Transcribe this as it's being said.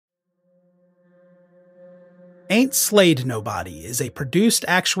Ain't Slayed Nobody is a produced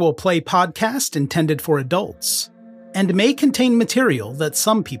actual play podcast intended for adults, and may contain material that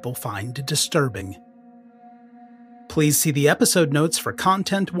some people find disturbing. Please see the episode notes for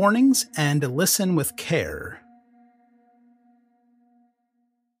content warnings and listen with care.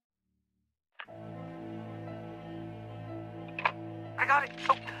 I got it.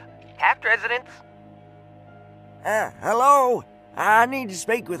 Oh, Taft residence. Hello? I need to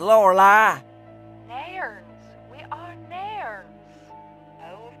speak with Lorelei. Nairns. We are Nairns.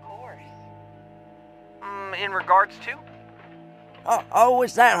 Oh, of course. In regards to? Oh,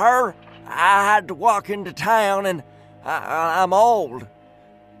 is that her? I had to walk into town and I'm old.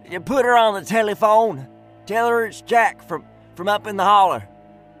 You put her on the telephone. Tell her it's Jack from up in the holler.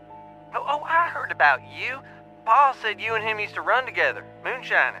 Oh, I heard about you. Pa said you and him used to run together,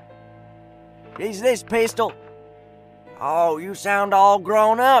 moonshining. Is this Pistol? Oh, you sound all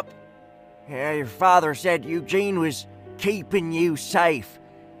grown up. Yeah, your father said Eugene was keeping you safe.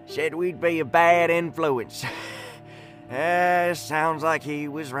 Said we'd be a bad influence. Sounds like he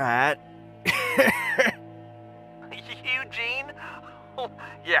was right. Eugene? Oh,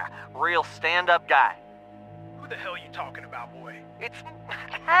 yeah, real stand-up guy. Who the hell are you talking about, boy? It's...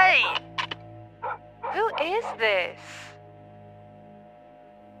 Hey! Who is this?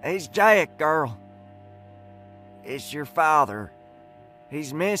 It's Jack, girl. It's your father.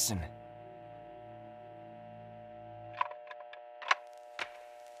 He's missing.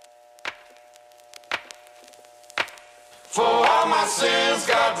 For all my sins,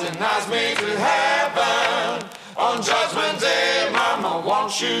 God denies me to heaven. On Judgment Day, Mama,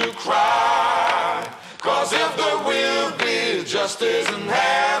 won't you cry? 'Cause if there will be justice in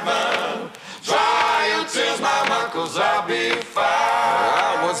heaven, dry your tears, Mama, 'cause I'll be fine.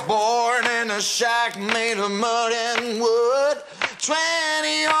 I was born in a shack made of mud and wood.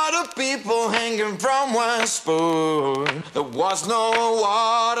 20 other people hanging from one spoon. There was no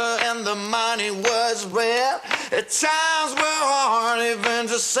water and the money was red. At times were hard even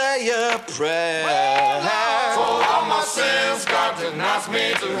to say a prayer. For all my sins, God denies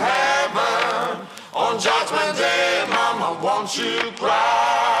me to heaven. On Judgment Day, Mama, won't you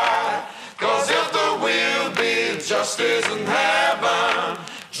cry? 'Cause if there will be justice in heaven,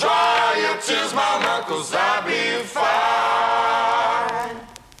 dry your tears, Mama, 'cause I'll be fine.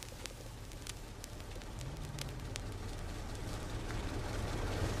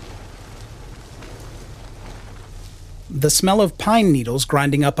 The smell of pine needles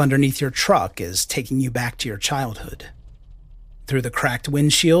grinding up underneath your truck is taking you back to your childhood. Through the cracked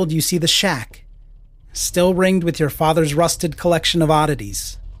windshield, you see the shack, still ringed with your father's rusted collection of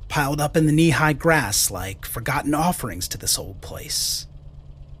oddities, piled up in the knee-high grass like forgotten offerings to this old place.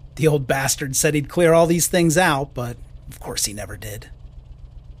 The old bastard said he'd clear all these things out, but of course he never did.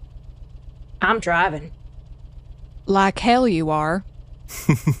 I'm driving. Like hell you are.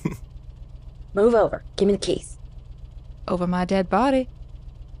 Move over. Give me the keys. Over my dead body.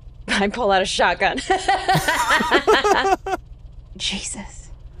 I pull out a shotgun. Jesus.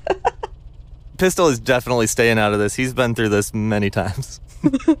 Pistol is definitely staying out of this. He's been through this many times.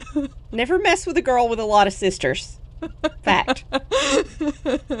 Never mess with a girl with a lot of sisters. Fact.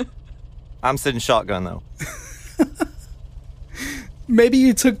 I'm sitting shotgun, though. Maybe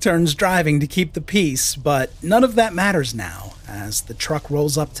you took turns driving to keep the peace, but none of that matters now as the truck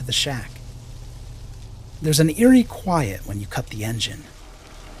rolls up to the shack. There's an eerie quiet when you cut the engine.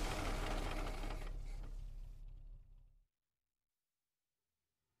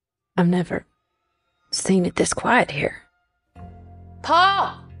 I've never seen it this quiet here.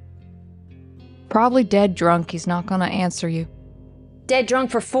 Paul! Probably dead drunk. He's not gonna answer you. Dead drunk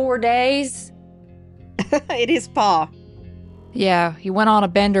for 4 days? It is Pa. Yeah, he went on a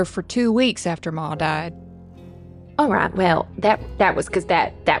bender for 2 weeks after Ma died. All right, well, that was because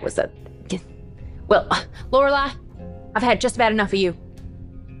that was a... Well, Lorelei, I've had just about enough of you.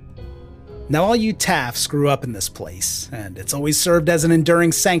 Now all you Tafts grew up in this place, and it's always served as an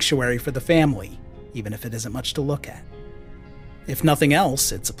enduring sanctuary for the family, even if it isn't much to look at. If nothing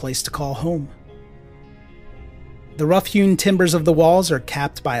else, it's a place to call home. The rough-hewn timbers of the walls are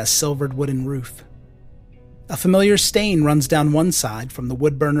capped by a silvered wooden roof. A familiar stain runs down one side from the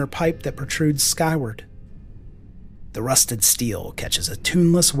wood-burner pipe that protrudes skyward. The rusted steel catches a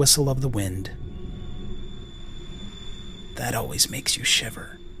tuneless whistle of the wind. That always makes you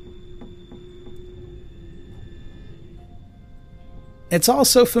shiver. It's all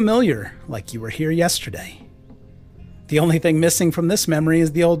so familiar, like you were here yesterday. The only thing missing from this memory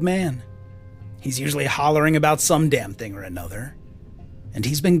is the old man. He's usually hollering about some damn thing or another. And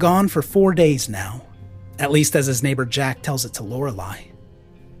he's been gone for 4 days now, at least as his neighbor Jack tells it to Lorelei.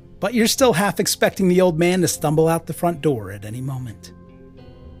 but you're still half expecting the old man to stumble out the front door at any moment.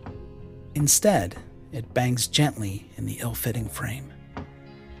 Instead, it bangs gently in the ill-fitting frame.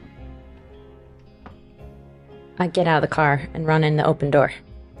 I get out of the car and run in the open door.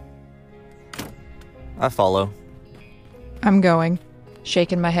 I follow. I'm going,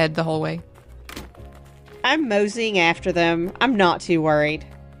 shaking my head the whole way. I'm moseying after them. I'm not too worried.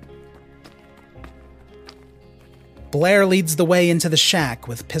 Blair leads the way into the shack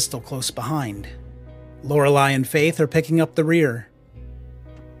with Pistol close behind. Lorelei and Faith are picking up the rear.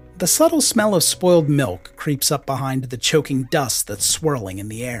 The subtle smell of spoiled milk creeps up behind the choking dust that's swirling in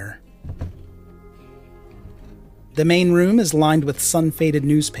the air. The main room is lined with sun-faded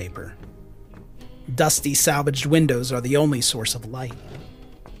newspaper. Dusty, salvaged windows are the only source of light.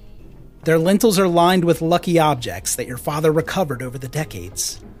 Their lintels are lined with lucky objects that your father recovered over the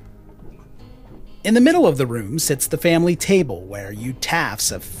decades. In the middle of the room sits the family table where you Tafts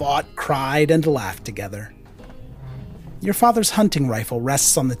have fought, cried, and laughed together. Your father's hunting rifle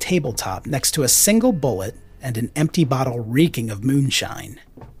rests on the tabletop next to a single bullet and an empty bottle reeking of moonshine.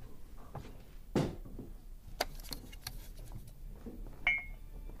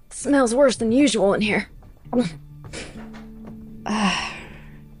 Smells worse than usual in here. Can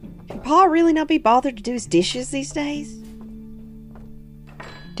Pa really not be bothered to do his dishes these days?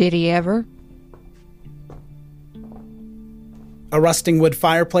 Did he ever? A rusting wood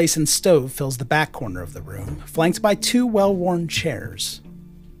fireplace and stove fills the back corner of the room, flanked by two well-worn chairs.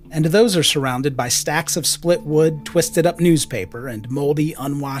 And those are surrounded by stacks of split wood, twisted up newspaper, and moldy,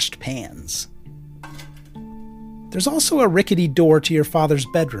 unwashed pans. There's also a rickety door to your father's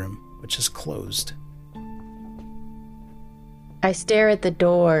bedroom, which is closed. I stare at the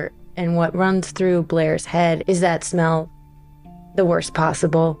door, and what runs through Blair's head is that smell the worst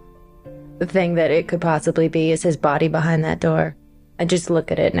possible. The thing that it could possibly be is his body behind that door. I just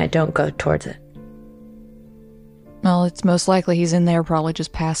look at it and I don't go towards it. Well, it's most likely he's in there, probably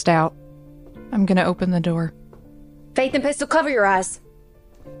just passed out. I'm gonna open the door. Faith and Pistol, cover your eyes.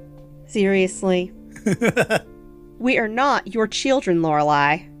 Seriously. We are not your children,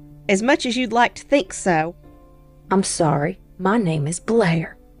 Lorelei. As much as you'd like to think so. I'm sorry. My name is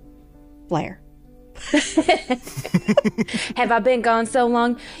Blair. Blair. Have I been gone so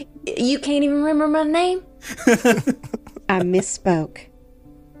long, you can't even remember my name? I misspoke.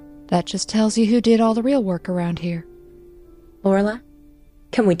 That just tells you who did all the real work around here. Lorelei,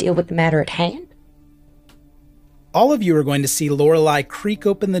 can we deal with the matter at hand? All of you are going to see Lorelei creak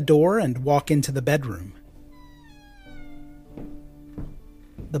open the door and walk into the bedroom.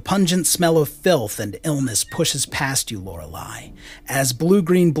 The pungent smell of filth and illness pushes past you, Lorelei, as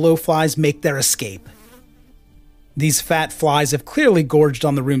blue-green blowflies make their escape. These fat flies have clearly gorged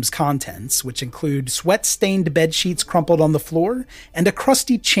on the room's contents, which include sweat-stained bedsheets crumpled on the floor and a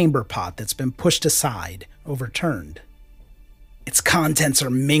crusty chamber pot that's been pushed aside, overturned. Its contents are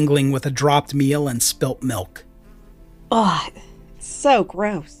mingling with a dropped meal and spilt milk. Ugh, it's so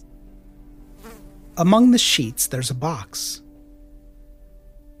gross. Among the sheets, there's a box.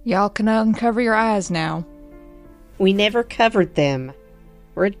 Y'all can uncover your eyes now. We never covered them.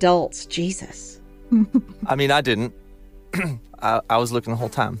 We're adults, Jesus. I mean, I didn't. I was looking the whole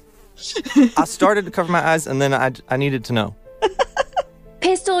time. I started to cover my eyes, and then I needed to know.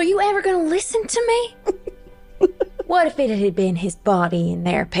 Pistol, are you ever going to listen to me? What if it had been his body in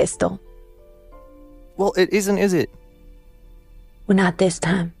there, Pistol? Well, it isn't, is it? Well, not this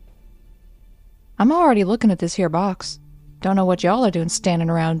time. I'm already looking at this here box. Don't know what y'all are doing standing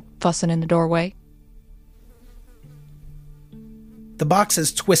around fussing in the doorway. The box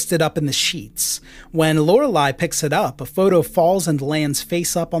is twisted up in the sheets. When Lorelei picks it up, a photo falls and lands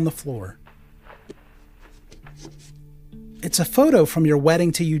face up on the floor. It's a photo from your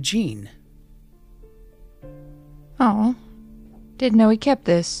wedding to Eugene. Oh, didn't know he kept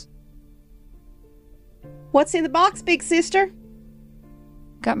this. What's in the box, big sister?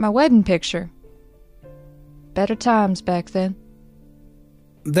 Got my wedding picture. Better times back then.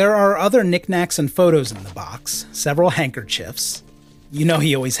 There are other knickknacks and photos in the box, several handkerchiefs. You know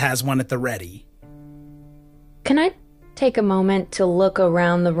he always has one at the ready. Can I take a moment to look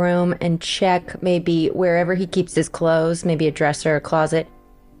around the room and check maybe wherever he keeps his clothes, maybe a dresser or a closet?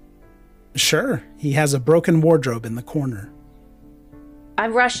 Sure, he has a broken wardrobe in the corner. I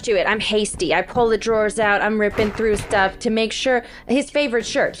rush to it. I'm hasty. I pull the drawers out. I'm ripping through stuff to make sure his favorite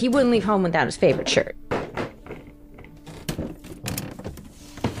shirt. He wouldn't leave home without his favorite shirt.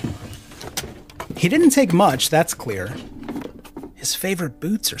 He didn't take much, that's clear. His favorite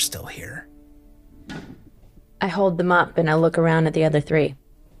boots are still here. I hold them up and I look around at the other three.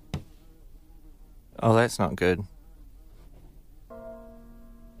 Oh, that's not good.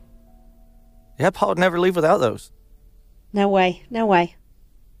 Yeah, Pa would never leave without those. No way. No way.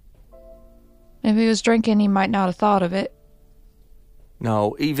 If he was drinking, he might not have thought of it.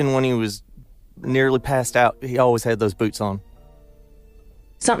 No, even when he was nearly passed out, he always had those boots on.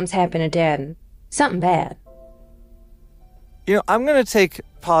 Something's happened to Dad. Something bad. You know, I'm going to take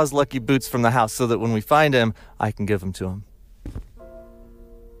Pa's lucky boots from the house so that when we find him, I can give them to him.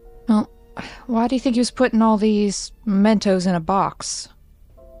 Well, why do you think he was putting all these mementos in a box?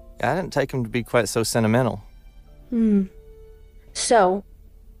 I didn't take him to be quite so sentimental. So,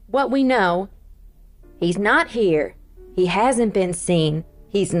 what we know, he's not here. He hasn't been seen.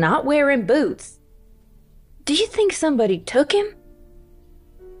 He's not wearing boots. Do you think somebody took him?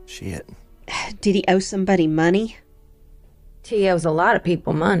 Shit. Did he owe somebody money? He owes a lot of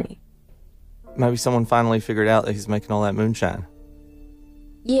people money. Maybe someone finally figured out that he's making all that moonshine.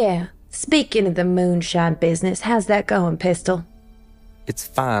 Yeah. Speaking of the moonshine business, how's that going, Pistol? It's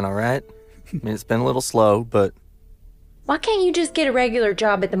fine, all right? I mean, it's been a little slow, but... Why can't you just get a regular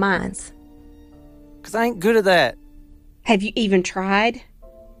job at the mines? Because I ain't good at that. Have you even tried?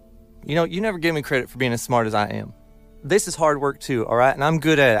 You know, you never give me credit for being as smart as I am. This is hard work, too, all right? And I'm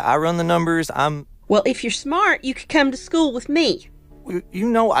good at it. I run the numbers, Well, if you're smart, you could come to school with me. You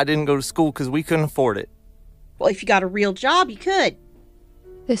know I didn't go to school because we couldn't afford it. Well, if you got a real job, you could.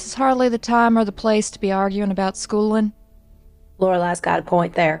 This is hardly the time or the place to be arguing about schooling. Lorelei's got a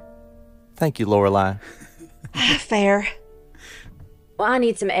point there. Thank you, Lorelei. Fair. Well, I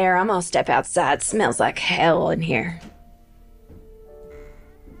need some air. I'm gonna step outside. Smells like hell in here.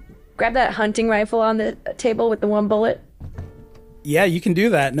 Grab that hunting rifle on the table with the one bullet. Yeah, you can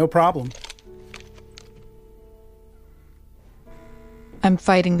do that. No problem. I'm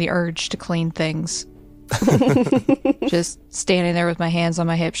fighting the urge to clean things. Just standing there with my hands on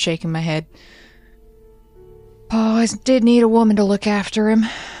my hips, shaking my head. Pa did need a woman to look after him.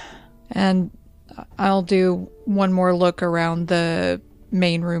 And I'll do one more look around the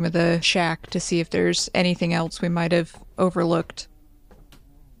main room of the shack to see if there's anything else we might have overlooked.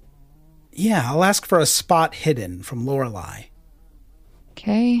 Yeah, I'll ask for a spot hidden from Lorelei.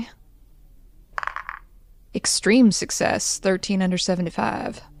 Okay. Extreme success, 13 under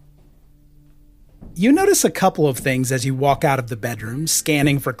 75. You notice a couple of things as you walk out of the bedroom,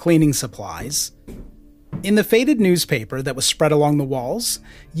 scanning for cleaning supplies. In the faded newspaper that was spread along the walls,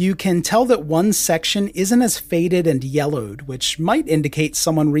 you can tell that one section isn't as faded and yellowed, which might indicate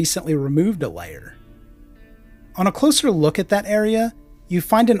someone recently removed a layer. On a closer look at that area, you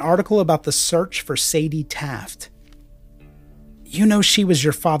find an article about the search for Sadie Taft. You know she was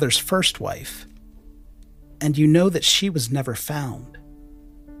your father's first wife, and you know that she was never found.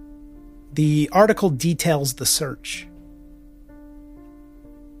 The article details the search.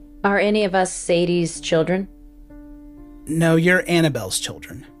 Are any of us Sadie's children? No, you're Annabelle's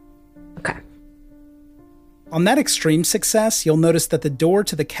children. Okay. On that extreme success, you'll notice that the door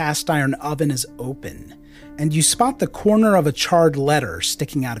to the cast iron oven is open, and you spot the corner of a charred letter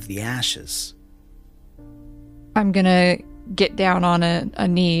sticking out of the ashes. I'm gonna get down on a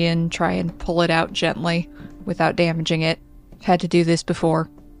knee and try and pull it out gently without damaging it. I've had to do this before.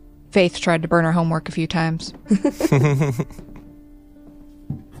 Faith tried to burn her homework a few times.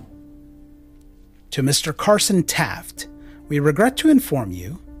 To Mr. Carson Taft, we regret to inform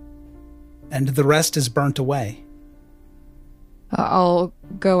you, and the rest is burnt away. I'll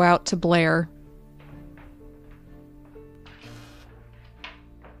go out to Blair.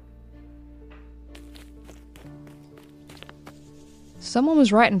 Someone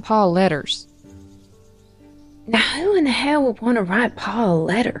was writing Pa letters. Now, who in the hell would want to write Pa a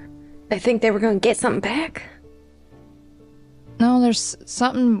letter? They think they were going to get something back? No, there's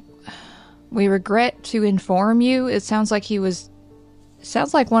something... We regret to inform you. It sounds like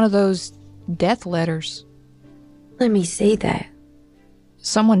sounds like one of those death letters. Let me see that.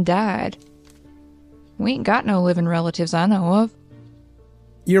 Someone died. We ain't got no living relatives I know of.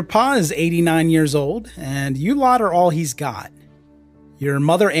 Your pa is 89 years old, and you lot are all he's got. Your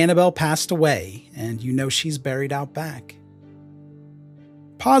mother Annabelle passed away, and you know she's buried out back.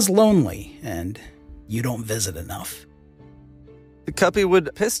 Pa's lonely, and you don't visit enough. Cuppy,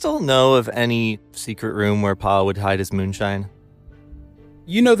 would Pistol know of any secret room where Pa would hide his moonshine?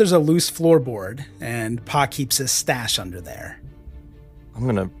 You know there's a loose floorboard, and Pa keeps his stash under there. I'm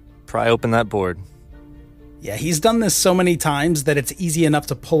gonna pry open that board. Yeah, he's done this so many times that it's easy enough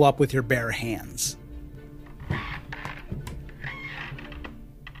to pull up with your bare hands.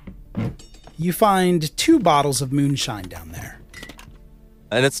 You find 2 bottles of moonshine down there.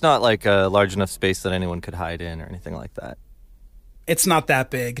 And it's not like a large enough space that anyone could hide in or anything like that. It's not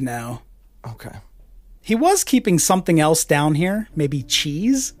that big, no. Okay. He was keeping something else down here, maybe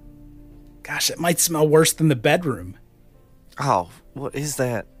cheese? Gosh, it might smell worse than the bedroom. Oh, what is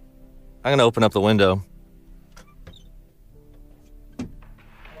that? I'm gonna open up the window.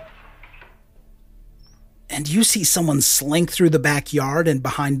 And you see someone slink through the backyard and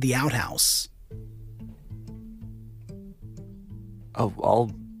behind the outhouse. Oh,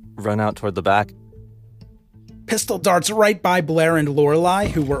 I'll run out toward the back. Pistol darts right by Blair and Lorelei,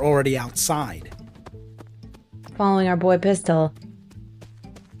 who were already outside. Following our boy Pistol.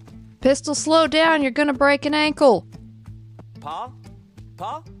 Pistol, slow down. You're gonna break an ankle. Pa?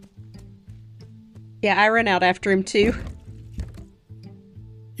 Pa? Yeah, I ran out after him too.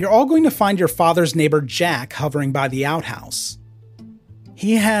 You're all going to find your father's neighbor Jack hovering by the outhouse.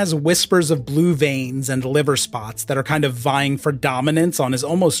 He has whispers of blue veins and liver spots that are kind of vying for dominance on his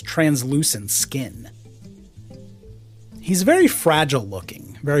almost translucent skin. He's very fragile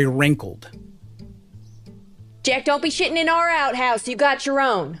looking, very wrinkled. Jack, don't be shitting in our outhouse. You got your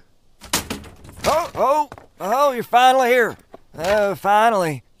own. Oh, you're finally here.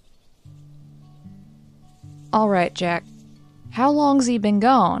 Finally. All right, Jack. How long's he been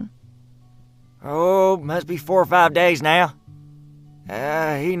gone? Oh, must be 4 or 5 days now.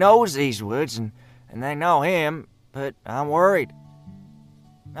 He knows these woods, and they know him, but I'm worried.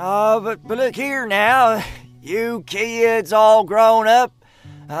 Oh, but look here now. You kids all grown up.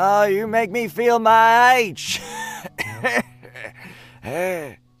 Oh, you make me feel my age.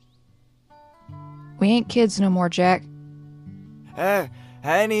 We ain't kids no more, Jack.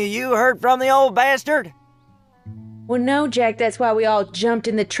 Any of you heard from the old bastard? Well, no, Jack, that's why we all jumped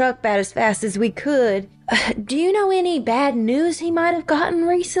in the truck about as fast as we could. Do you know any bad news he might have gotten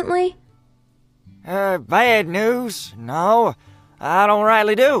recently? Bad news? No, I don't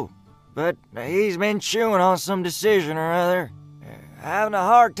rightly do. But he's been chewing on some decision or other. Having a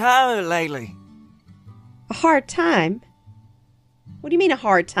hard time with it lately. A hard time? What do you mean a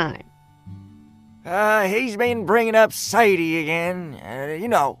hard time? He's been bringing up Sadie again. You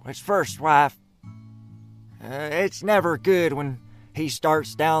know, his first wife. It's never good when he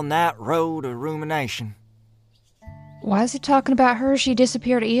starts down that road of rumination. Why is he talking about her? She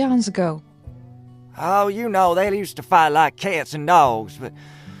disappeared eons ago. Oh, you know, they used to fight like cats and dogs, but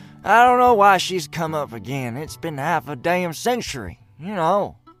I don't know why she's come up again. It's been half a damn century, you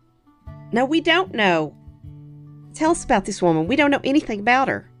know. No, we don't know. Tell us about this woman. We don't know anything about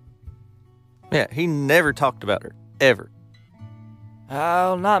her. Yeah, he never talked about her, ever.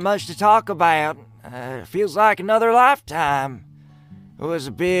 Oh, not much to talk about. Feels like another lifetime. It was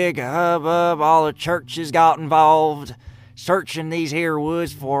a big hubbub, all the churches got involved, searching these here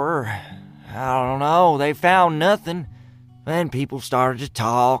woods for her. I don't know, they found nothing. Then people started to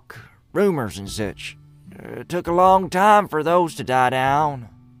talk, rumors and such. It took a long time for those to die down.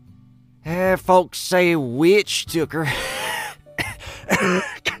 Folks say a witch took her.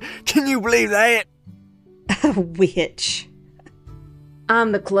 Can you believe that? A witch.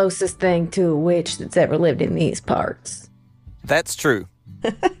 I'm the closest thing to a witch that's ever lived in these parts. That's true.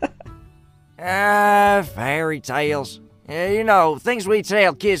 Fairy tales. You know, things we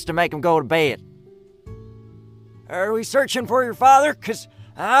tell kids to make them go to bed. Are we searching for your father? 'Cause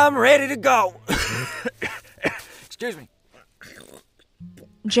I'm ready to go. Excuse me.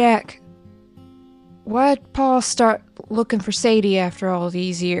 Jack, why'd Pa start looking for Sadie after all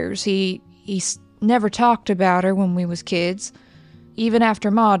these years? He never talked about her when we was kids. Even after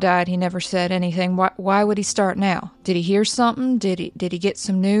Ma died, he never said anything. Why would he start now? Did he hear something? Did he get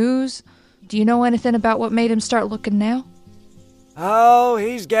some news? Do you know anything about what made him start looking now? Oh,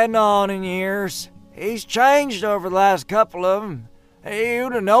 he's getting on in years. He's changed over the last couple of them.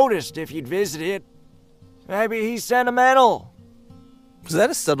 You'd have noticed if you'd visited. Maybe he's sentimental. Was that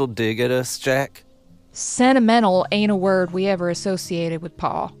a subtle dig at us, Jack? Sentimental ain't a word we ever associated with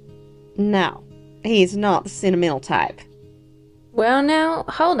Pa. No, he's not the sentimental type. Well, now,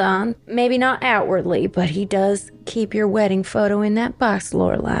 hold on. Maybe not outwardly, but he does keep your wedding photo in that box,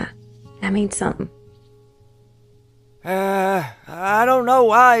 Lorelei. That means something. I don't know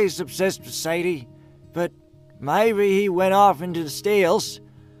why he's obsessed with Sadie, but maybe he went off into the stills.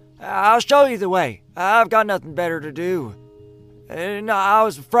 I'll show you the way. I've got nothing better to do. No, I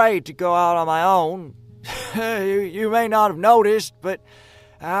was afraid to go out on my own. You may not have noticed, but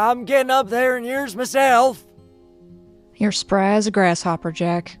I'm getting up there in years myself. You're spry as a grasshopper,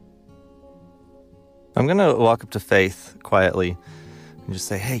 Jack. I'm gonna walk up to Faith quietly and just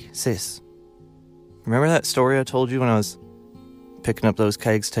say, "Hey, sis, remember that story I told you when I was picking up those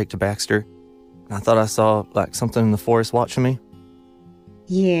kegs to take to Baxter? And I thought I saw, like, something in the forest watching me?"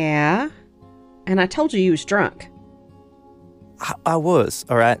 Yeah. And I told you was drunk. I was,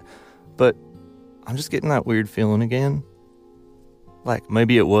 all right? But I'm just getting that weird feeling again. Like,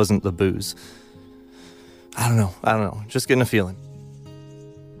 maybe it wasn't the booze. I don't know. Just getting a feeling.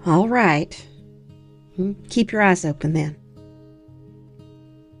 All right. Keep your eyes open then.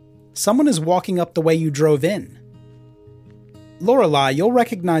 Someone is walking up the way you drove in. Lorelei, you'll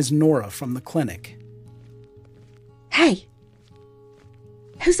recognize Nora from the clinic. Hey!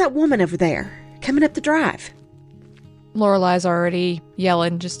 Who's that woman over there, coming up the drive? Lorelei's already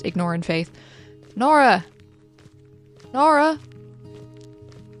yelling, just ignoring Faith. Nora! Nora!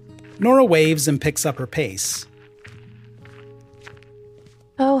 Nora waves and picks up her pace.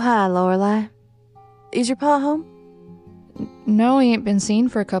 Oh, hi, Lorelei. Is your pa home? No, he ain't been seen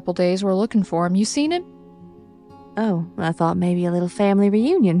for a couple days. We're looking for him. You seen him? Oh, I thought maybe a little family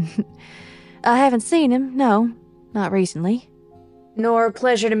reunion. I haven't seen him, no. Not recently. Nora,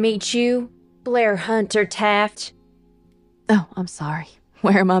 pleasure to meet you. Blair Hunter Taft. Oh, I'm sorry.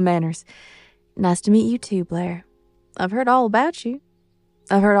 Where are my manners? Nice to meet you too, Blair. I've heard all about you.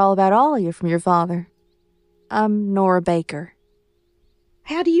 I've heard all about all of you from your father. I'm Nora Baker.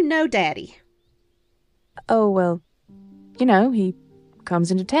 How do you know Daddy? Oh, well, you know, he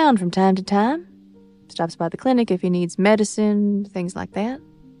comes into town from time to time. Stops by the clinic if he needs medicine, things like that.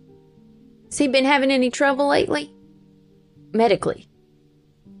 Has he been having any trouble lately? Medically?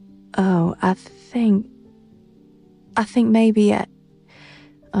 Oh, I think maybe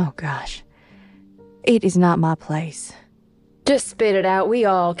oh gosh. It is not my place. Just spit it out. We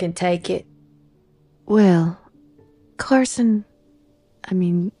all can take it. Well, Carson,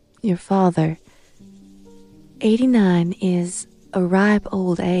 your father, 89 is a ripe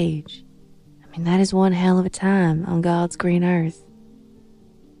old age. That is one hell of a time on God's green earth.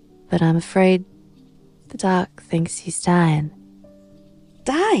 But I'm afraid the doc thinks he's dying.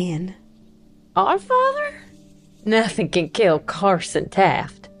 Dying? Our father? Nothing can kill Carson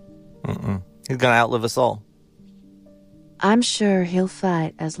Taft. He's gonna outlive us all. I'm sure he'll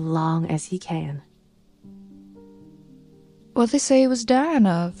fight as long as he can. What they say he was dying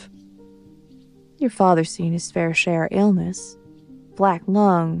of? Your father's seen his fair share of illness. Black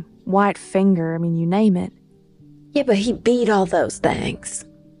lung, white finger, you name it. Yeah, but he beat all those things.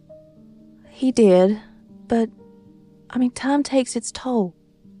 He did, but, time takes its toll.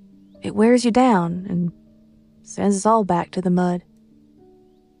 It wears you down and sends us all back to the mud.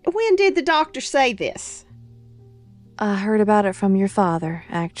 When did the doctor say this? I heard about it from your father,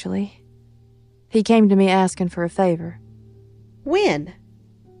 actually. He came to me asking for a favor. When?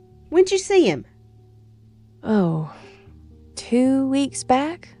 When'd you see him? Oh, 2 weeks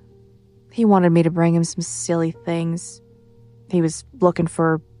back? He wanted me to bring him some silly things. He was looking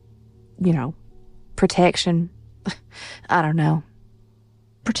for, protection. I don't know.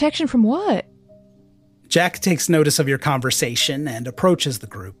 Protection from what? Jack takes notice of your conversation and approaches the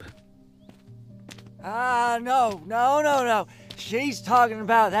group. No. She's talking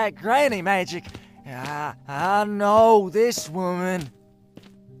about that granny magic. I know this woman.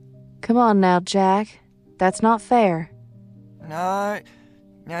 Come on now, Jack. That's not fair. No.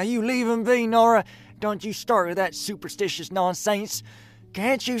 Now you leave him be, Nora. Don't you start with that superstitious nonsense.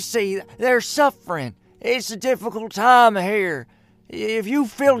 Can't you see they're suffering? It's a difficult time here. If you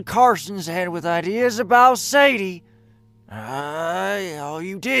filled Carson's head with ideas about Sadie...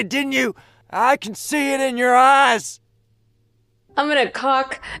 you did, didn't you? I can see it in your eyes. I'm gonna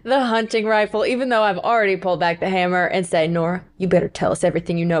cock the hunting rifle, even though I've already pulled back the hammer, and say, Nora, you better tell us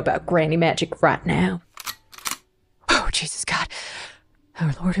everything you know about granny magic right now. Oh, Jesus God.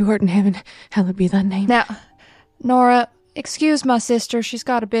 Our Lord who art in heaven, hallowed be thy name. Now, Nora, excuse my sister. She's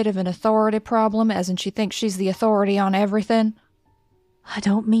got a bit of an authority problem, as in she thinks she's the authority on everything. I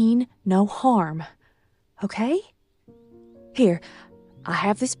don't mean no harm. Okay? Here, I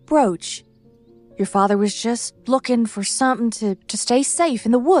have this brooch. Your father was just looking for something to stay safe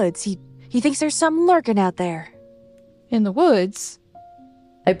in the woods. He thinks there's something lurking out there. In the woods?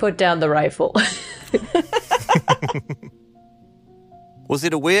 I put down the rifle. Was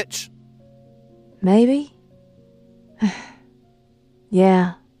it a witch? Maybe.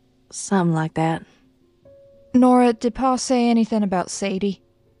 Yeah, something like that. Nora, did Pa say anything about Sadie?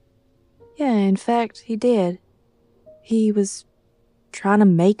 Yeah, in fact, he did. He was trying to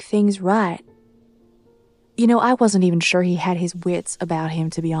make things right. I wasn't even sure he had his wits about him,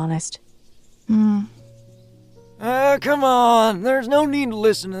 to be honest. Come on. There's no need to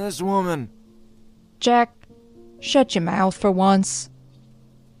listen to this woman. Jack, shut your mouth for once.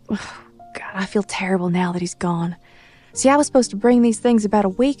 God, I feel terrible now that he's gone. See, I was supposed to bring these things about a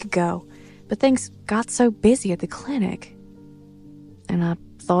week ago, but things got so busy at the clinic. And I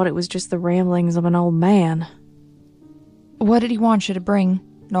thought it was just the ramblings of an old man. What did he want you to bring,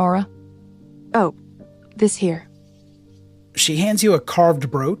 Nora? Oh, this here. She hands you a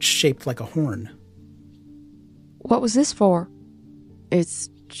carved brooch shaped like a horn. What was this for? It's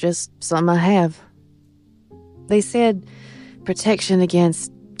just something I have. They said protection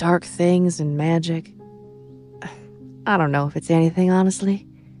against dark things and magic. I don't know if it's anything, honestly.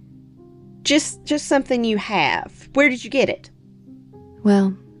 Just something you have. Where did you get it?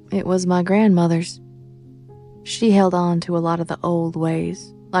 Well, it was my grandmother's. She held on to a lot of the old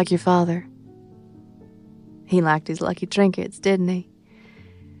ways, like your father. He liked his lucky trinkets, didn't he?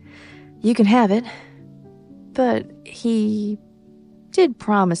 You can have it, but he did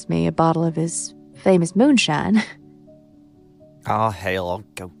promise me a bottle of his famous moonshine. Oh, hell, I'll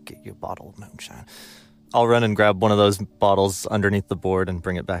go get you a bottle of moonshine. I'll run and grab one of those bottles underneath the board and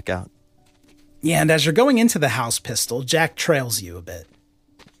bring it back out. Yeah, and as you're going into the house, Pistol, Jack trails you a bit.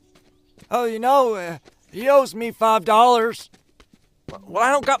 Oh, he owes me $5. Well,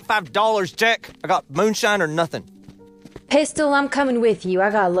 I don't got $5, Jack. I got moonshine or nothing. Pistol, I'm coming with you. I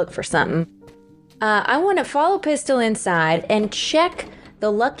gotta look for something. I want to follow Pistol inside and check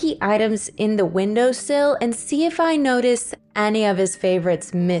the lucky items in the windowsill and see if I notice any of his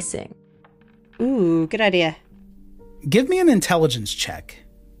favorites missing. Ooh, good idea. Give me an intelligence check.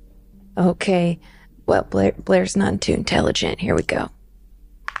 Okay. Well, Blair's not too intelligent. Here we go.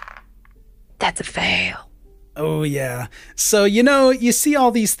 That's a fail. Oh, yeah. So, you see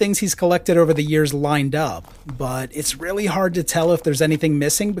all these things he's collected over the years lined up, but it's really hard to tell if there's anything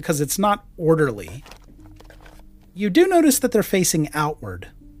missing because it's not orderly. You do notice that they're facing outward.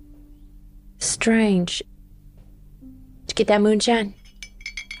 Strange. Did you get that moonshine?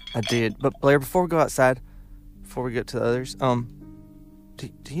 I did. But Blair, before we go outside, before we get to the others, do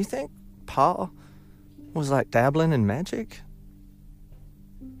you think Pa was like dabbling in magic?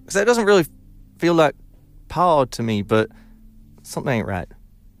 Because that doesn't really feel like Pa to me, but something ain't right.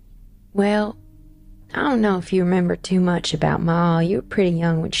 Well, I don't know if you remember too much about Ma. You were pretty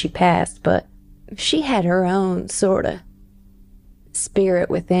young when she passed, but she had her own sort of spirit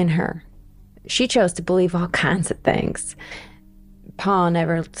within her. She chose to believe all kinds of things. Pa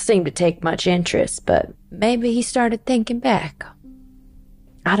never seemed to take much interest, but maybe he started thinking back.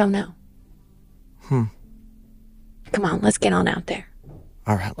 I don't know. Come on, let's get on out there.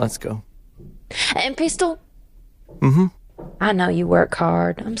 All right, let's go. And Pistol? Mm-hmm. I know you work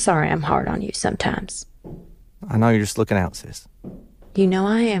hard. I'm sorry I'm hard on you sometimes. I know you're just looking out, sis. You know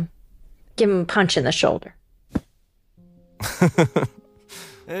I am. Give him a punch in the shoulder.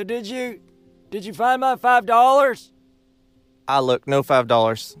 Did you find my $5? Look, no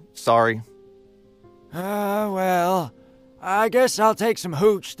 $5. Sorry. Well, I guess I'll take some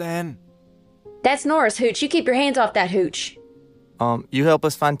hooch then. That's Nora's hooch. You keep your hands off that hooch. You help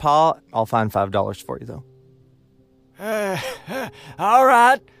us find Pa, I'll find $5 for you, though. All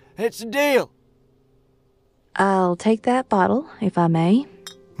right, it's a deal. I'll take that bottle, if I may.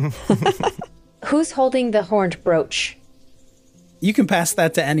 Who's holding the horned brooch? You can pass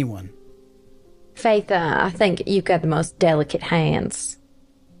that to anyone. Faith, I think you've got the most delicate hands.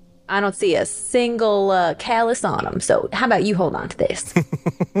 I don't see a single callus on them, so how about you hold on to this?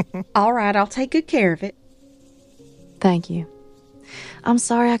 All right, I'll take good care of it. Thank you. I'm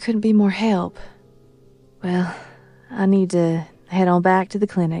sorry I couldn't be more help. Well, I need to head on back to the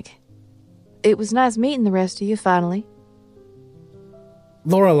clinic. It was nice meeting the rest of you, finally.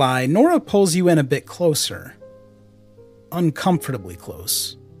 Lorelei, Nora pulls you in a bit closer. Uncomfortably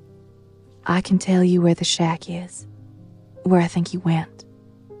close. I can tell you where the shack is. Where I think he went.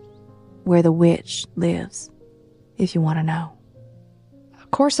 Where the witch lives, if you want to know.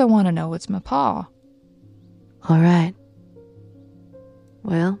 Of course I want to know. It's my pa. All right.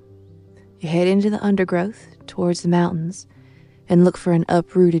 Well, you head into the undergrowth towards the mountains and look for an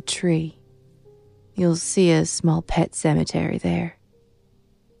uprooted tree. You'll see a small pet cemetery there.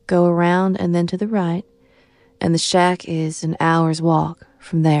 Go around and then to the right, and the shack is an hour's walk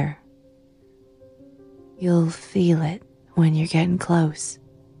from there. You'll feel it when you're getting close.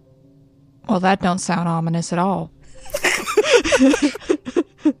 Well, that don't sound ominous at all.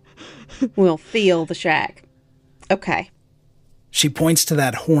 We'll feel the shack. Okay. She points to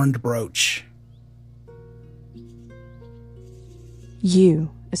that horned brooch. You,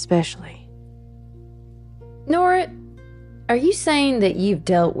 especially. Nora, are you saying that you've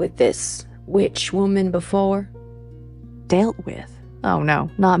dealt with this witch woman before? Dealt with? Oh no,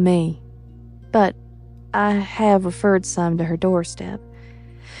 not me. But I have referred some to her doorstep.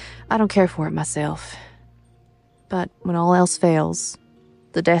 I don't care for it myself. But when all else fails,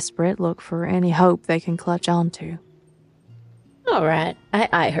 the desperate look for any hope they can clutch onto. All right. I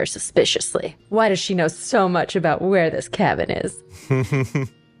eye her suspiciously. Why does she know so much about where this cabin is?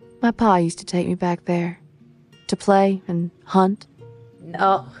 My pa used to take me back there. to play and hunt?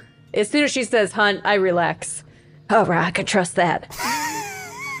 No. As soon as she says hunt, I relax. All right, I can trust that.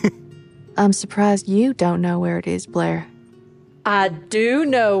 I'm surprised you don't know where it is, Blair. I do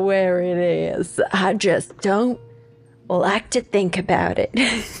know where it is. I just don't like to think about it.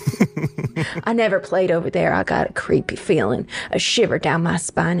 I never played over there. I got a creepy feeling, a shiver down my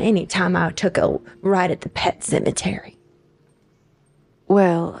spine anytime I took a ride at the pet cemetery.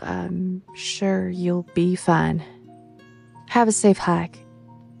 Well, I'm sure you'll be fine. Have a safe hike.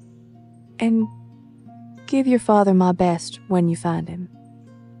 And give your father my best when you find him.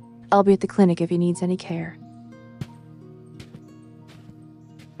 I'll be at the clinic if he needs any care.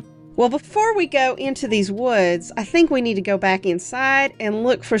 Well, before we go into these woods, I think we need to go back inside and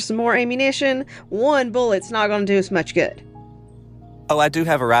look for some more ammunition. One bullet's not going to do us much good. Oh, I do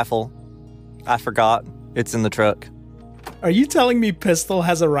have a rifle. I forgot. It's in the truck. Are you telling me Pistol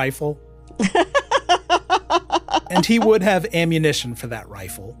has a rifle? And he would have ammunition for that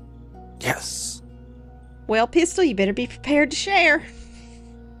rifle. Yes. Well, Pistol, you better be prepared to share.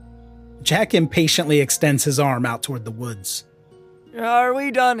 Jack impatiently extends his arm out toward the woods. Are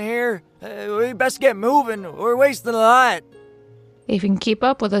we done here? We best get moving. We're wasting the light. If you can keep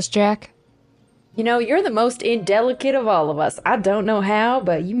up with us, Jack. You know, you're the most indelicate of all of us. I don't know how,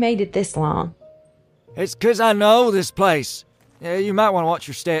 but you made it this long. It's 'cause I know this place. You might want to watch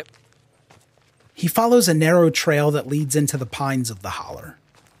your step. He follows a narrow trail that leads into the pines of the holler.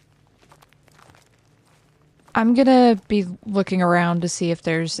 I'm gonna be looking around to see if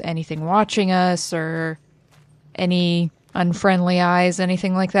there's anything watching us or any unfriendly eyes,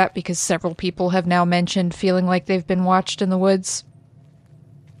 anything like that, because several people have now mentioned feeling like they've been watched in the woods.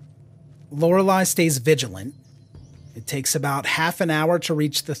 Lorelei stays vigilant. It takes about half an hour to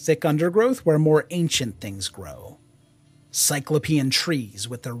reach the thick undergrowth where more ancient things grow. Cyclopean trees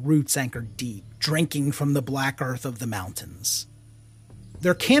with their roots anchored deep, drinking from the black earth of the mountains.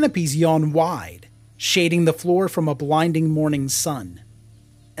 Their canopies yawn wide, shading the floor from a blinding morning sun,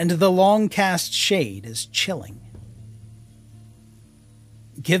 and the long cast shade is chilling.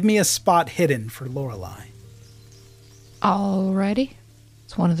 Give me a spot hidden for Lorelei. Alrighty.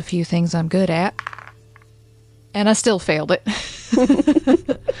 It's one of the few things I'm good at. And I still failed it.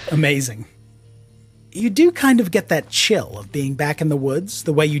 Amazing. You do kind of get that chill of being back in the woods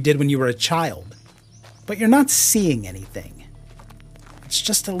the way you did when you were a child, but you're not seeing anything. It's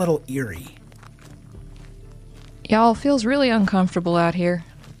just a little eerie. Y'all, feels really uncomfortable out here.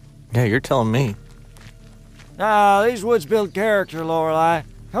 Yeah, you're telling me. These woods build character, Lorelei.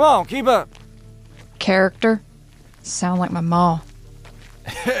 Come on, keep up. Character? Sound like my ma.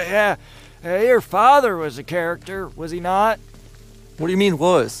 Yeah, your father was a character, was he not? What do you mean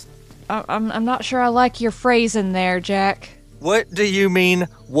was? I'm not sure I like your phrase in there, Jack. What do you mean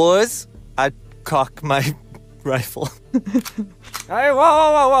was? I cock my rifle. Hey,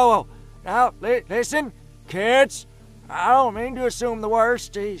 whoa. Now, listen, kids. I don't mean to assume the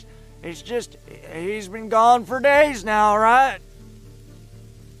worst. He's been gone for days now, right?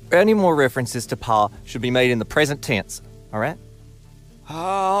 Any more references to Pa should be made in the present tense, all right?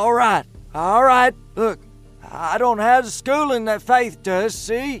 All right. Look, I don't have the schooling that Faith does,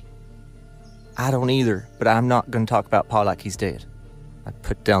 see? I don't either, but I'm not going to talk about Pa like he's dead. I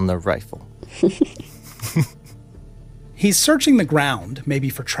put down the rifle. He's searching the ground, maybe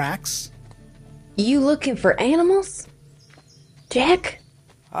for tracks. You looking for animals? Jack?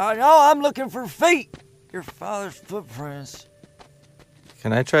 No, I'm looking for feet. Your father's footprints.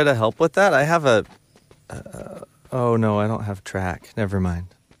 Can I try to help with that? I have a... oh, no, I don't have track. Never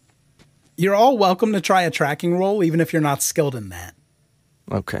mind. You're all welcome to try a tracking roll, even if you're not skilled in that.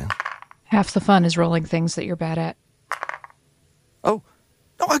 Okay. Half the fun is rolling things that you're bad at. Oh,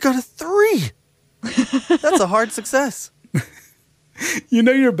 no, I got a 3! That's a hard success. You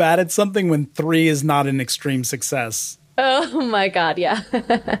know you're bad at something when 3 is not an extreme success. Oh my god, yeah.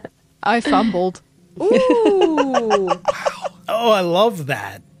 I fumbled. Ooh. Wow. Oh, I love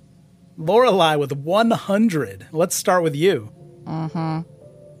that. Lorelei with 100. Let's start with you. Mm-hmm.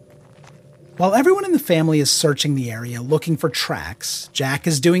 While everyone in the family is searching the area looking for tracks, Jack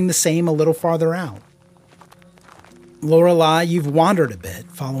is doing the same a little farther out. Lorelei, you've wandered a bit,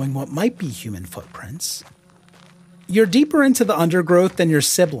 following what might be human footprints. You're deeper into the undergrowth than your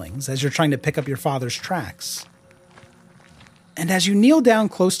siblings as you're trying to pick up your father's tracks. And as you kneel down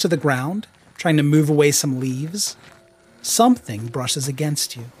close to the ground, trying to move away some leaves, something brushes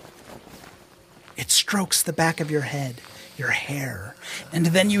against you. It strokes the back of your head, your hair, and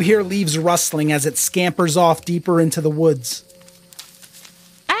then you hear leaves rustling as it scampers off deeper into the woods.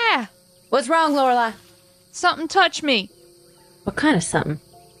 Ah! What's wrong, Lorelei? Something touched me. What kind of something?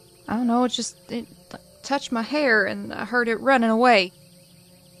 I don't know, it touched my hair and I heard it running away.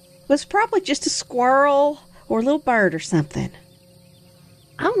 Was probably just a squirrel or a little bird or something.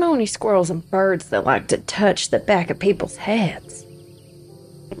 I don't know any squirrels and birds that like to touch the back of people's heads.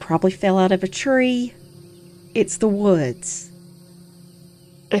 It probably fell out of a tree. It's the woods.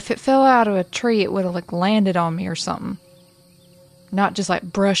 If it fell out of a tree, it would have landed on me or something. Not just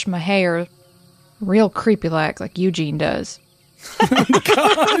brushed my hair. Real creepy like Eugene does. Oh,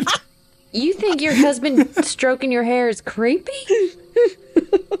 God. You think your husband stroking your hair is creepy?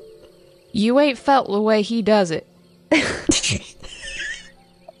 You ain't felt the way he does it.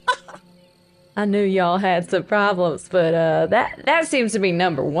 I knew y'all had some problems, but that seems to be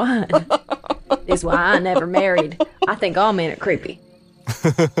number one. Is why I never married. I think all men are creepy.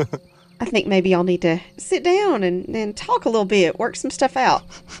 I think maybe y'all need to sit down and talk a little bit, work some stuff out.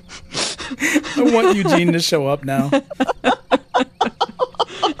 I want Eugene to show up now.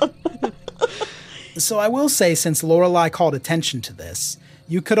 So I will say, since Lorelei called attention to this,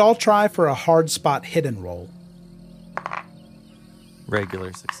 you could all try for a hard spot hidden roll.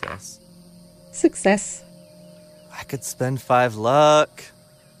 Regular success. Success. I could spend 5 luck.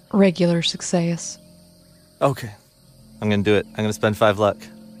 Regular success. Okay. I'm going to do it. I'm going to spend 5 luck.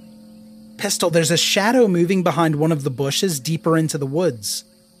 Pistol, there's a shadow moving behind one of the bushes deeper into the woods.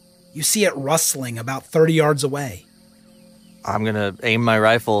 You see it rustling about 30 yards away. I'm going to aim my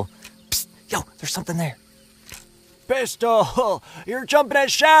rifle. Psst, yo, there's something there. Pistol, you're jumping at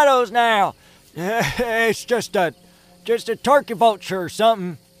shadows now. It's just a turkey vulture or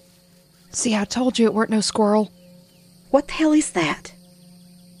something. See, I told you it weren't no squirrel. What the hell is that?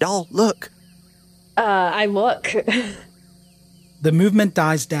 Y'all, look. I look. The movement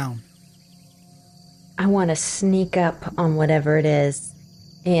dies down. I want to sneak up on whatever it is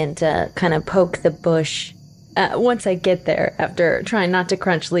and kind of poke the bush once I get there, after trying not to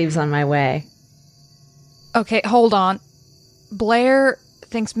crunch leaves on my way. Okay, hold on. Blair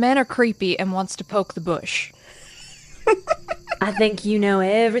thinks men are creepy and wants to poke the bush. I think you know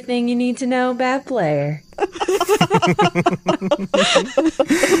everything you need to know about Blair. Oh,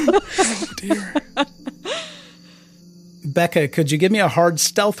 dear. Becca, could you give me a hard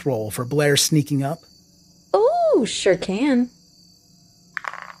stealth roll for Blair sneaking up? Ooh, sure can.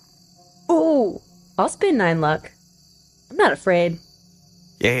 Ooh, I'll spend 9 luck. I'm not afraid.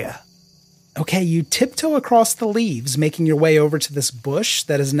 Yeah. Okay, you tiptoe across the leaves, making your way over to this bush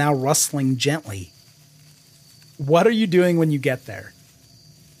that is now rustling gently. What are you doing when you get there?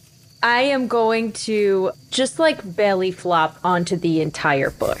 I am going to just belly flop onto the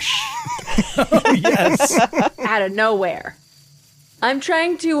entire bush. Oh, yes. Out of nowhere. I'm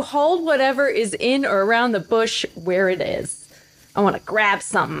trying to hold whatever is in or around the bush where it is. I want to grab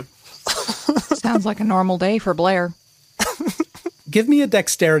something. Sounds like a normal day for Blair. Give me a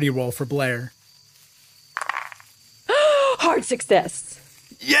dexterity roll for Blair. Hard success.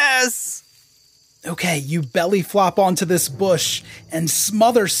 Yes! Okay, you belly flop onto this bush and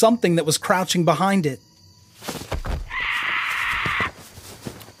smother something that was crouching behind it.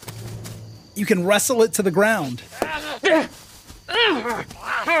 You can wrestle it to the ground.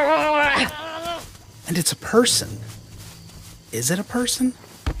 And it's a person. Is it a person?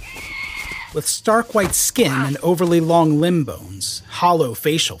 With stark white skin and overly long limb bones, hollow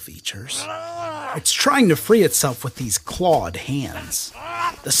facial features. It's trying to free itself with these clawed hands.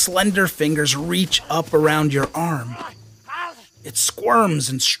 The slender fingers reach up around your arm. It squirms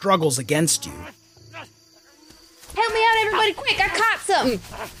and struggles against you. Help me out, everybody, quick! I caught something!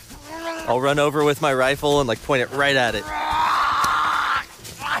 I'll run over with my rifle and point it right at it.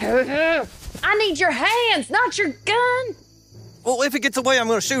 I need your hands, not your gun! Well, if it gets away, I'm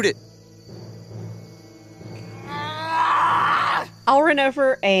going to shoot it. I'll run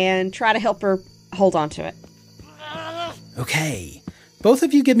over and try to help her hold on to it. Okay. Both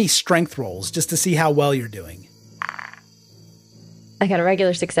of you give me strength rolls just to see how well you're doing. I got a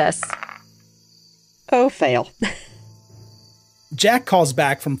regular success. Oh, fail. Jack calls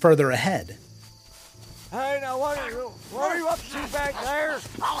back from further ahead. Hey, now what are you up to back there?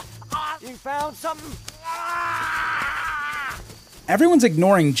 You found something? Everyone's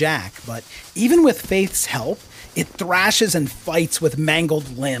ignoring Jack, but even with Faith's help, it thrashes and fights with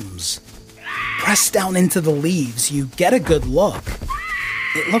mangled limbs. Pressed down into the leaves, you get a good look.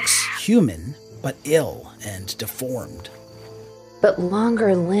 It looks human, but ill and deformed. But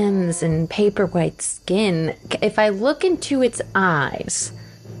longer limbs and paper white skin. If I look into its eyes,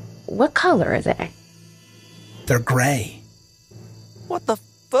 what color are they? They're gray. What the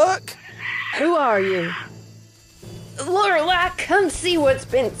fuck? Who are you? Lorelei, come see what's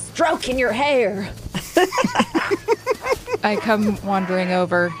been stroking your hair. I come wandering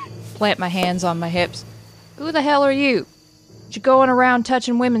over, plant my hands on my hips. Who the hell are you? What you going around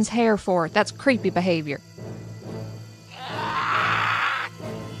touching women's hair for? That's creepy behavior.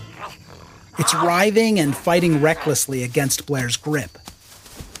 It's writhing and fighting recklessly against Blair's grip.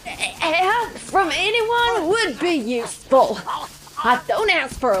 Help from anyone would be useful. I don't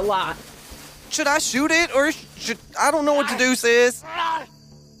ask for a lot. Should I shoot it or should I don't know what to do, sis?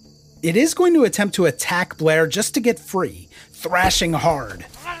 It is going to attempt to attack Blair just to get free, thrashing hard.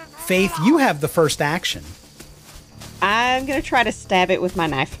 Faith, you have the first action. I'm going to try to stab it with my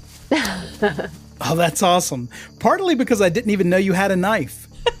knife. Oh, that's awesome. Partly because I didn't even know you had a knife.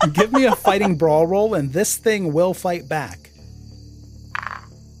 Give me a fighting brawl roll and this thing will fight back.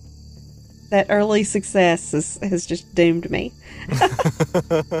 That early success has just doomed me.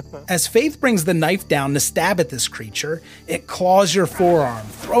 As Faith brings the knife down to stab at this creature, it claws your forearm,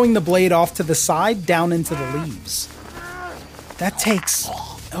 throwing the blade off to the side down into the leaves. That takes,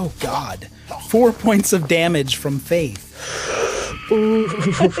 oh God, 4 points of damage from Faith.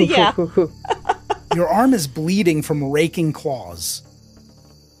 Yeah. Your arm is bleeding from raking claws.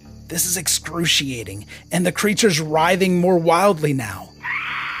 This is excruciating, and the creature's writhing more wildly now.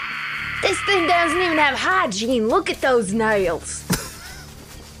 This thing doesn't even have hygiene. Look at those nails.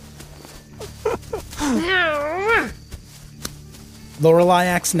 Lorelei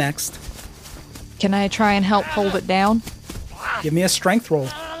acts next. Can I try and help hold it down? Give me a strength roll.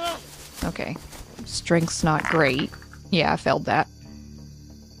 Okay. Strength's not great. Yeah, I failed that.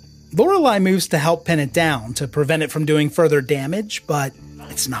 Lorelei moves to help pin it down to prevent it from doing further damage, but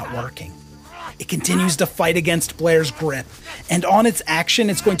it's not working. It continues to fight against Blair's grip, and on its action,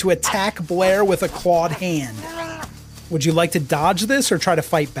 it's going to attack Blair with a clawed hand. Would you like to dodge this or try to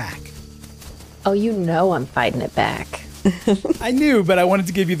fight back? Oh, you know I'm fighting it back. I knew, but I wanted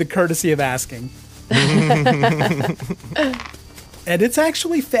to give you the courtesy of asking. And it's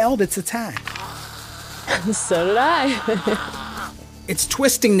actually failed its attack. So did I. It's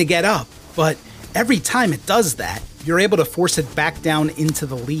twisting to get up, but every time it does that, you're able to force it back down into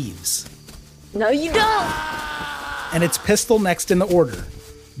the leaves. No, you don't. And it's pistol next in the order.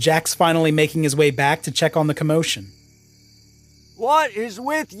 Jack's finally making his way back to check on the commotion. What is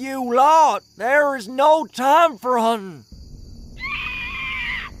with you lot? There is no time for hunting.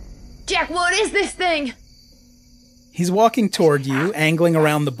 Jack, what is this thing? He's walking toward you, angling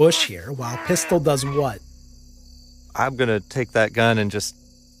around the bush here, while Pistol does what? I'm gonna take that gun and just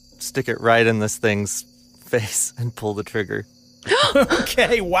stick it right in this thing's face and pull the trigger.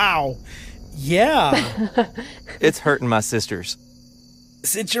 Okay, wow. Yeah. It's hurting my sisters.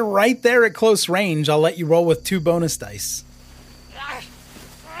 Since you're right there at close range, I'll let you roll with 2 bonus dice. All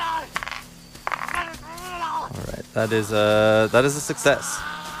right, that is a success.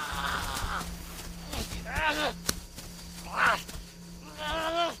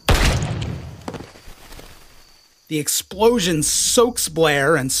 The explosion soaks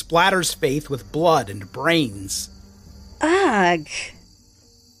Blair and splatters Faith with blood and brains. Ugh.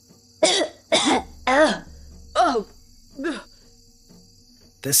 Oh.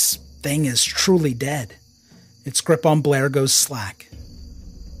 This thing is truly dead. Its grip on Blair goes slack.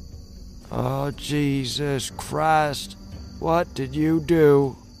 Oh, Jesus Christ. What did you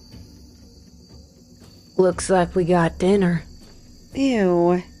do? Looks like we got dinner.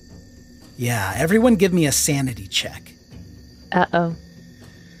 Ew. Yeah, everyone give me a sanity check. Uh-oh.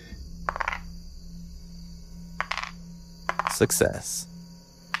 Success.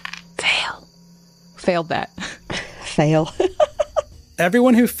 Fail. Failed that. Fail.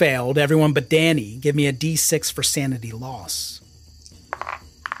 Everyone who failed, everyone but Danny, give me a D6 for sanity loss.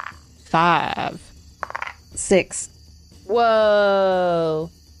 5. 6.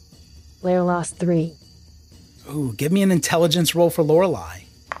 Whoa. Blair lost 3. Ooh, give me an intelligence roll for Lorelei.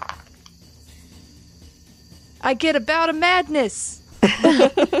 I get a bout of madness.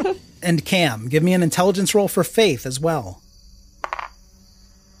 And Cam, give me an intelligence roll for Faith as well.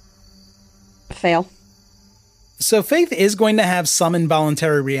 Fail. So Faith is going to have some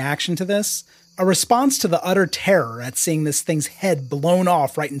involuntary reaction to this, a response to the utter terror at seeing this thing's head blown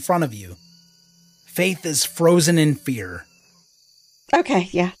off right in front of you. Faith is frozen in fear. Okay,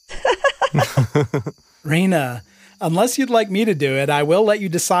 yeah. Raina, unless you'd like me to do it, I will let you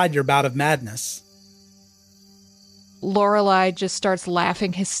decide your bout of madness. Lorelei just starts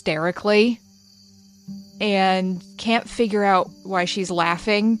laughing hysterically and can't figure out why she's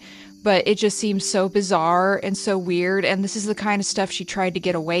laughing, but it just seems so bizarre and so weird, and this is the kind of stuff she tried to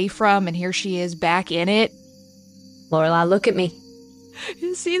get away from, and here she is back in it. Lorelei, look at me.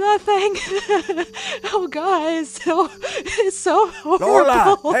 You see that thing? Oh God, it's so horrible.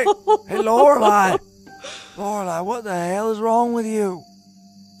 Lorelei! Hey, Lorelei! Lorelei, what the hell is wrong with you?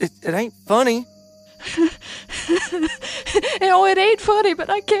 It ain't funny. It ain't funny, but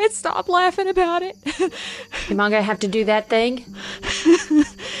I can't stop laughing about it. Am I gonna have to do that thing?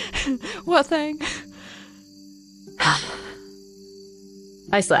 What thing?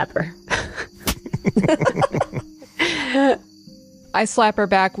 I slap her. I slap her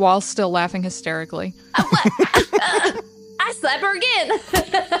back while still laughing hysterically. I slap her again.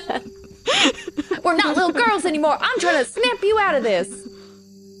 We're not little girls anymore. I'm trying to snap you out of this.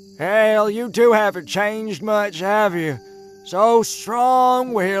 Hell, you two haven't changed much, have you? So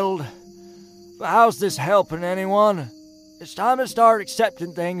strong-willed. But how's this helping anyone? It's time to start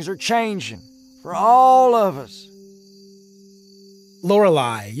accepting things are changing. For all of us.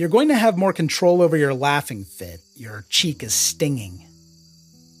 Lorelei, you're going to have more control over your laughing fit. Your cheek is stinging.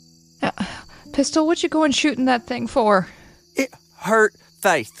 Pistol, what you going shooting that thing for? It hurt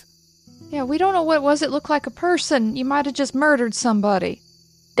Faith. Yeah, we don't know what it was. It looked like a person. You might have just murdered somebody.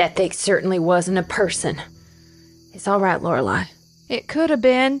 That thing certainly wasn't a person. It's all right, Lorelei. It could have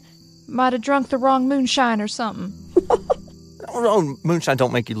been. Might have drunk the wrong moonshine or something. Oh, moonshine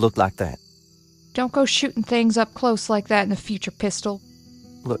don't make you look like that. Don't go shooting things up close like that in the future, Pistol.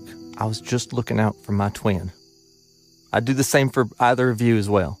 Look, I was just looking out for my twin. I'd do the same for either of you as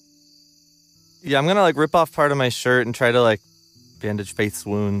well. Yeah, I'm gonna, rip off part of my shirt and try to, bandage Faith's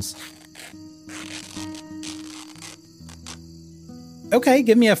wounds. Okay,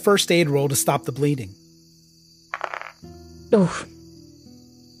 give me a first aid roll to stop the bleeding. Oof.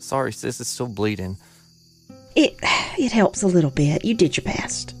 Sorry, sis, it's still bleeding. It helps a little bit. You did your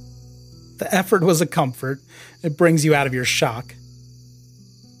best. The effort was a comfort. It brings you out of your shock.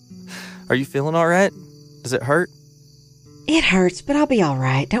 Are you feeling all right? Does it hurt? It hurts, but I'll be all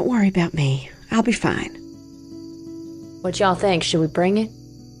right. Don't worry about me. I'll be fine. What y'all think? Should we bring it?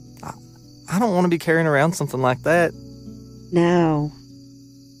 I don't want to be carrying around something like that. No.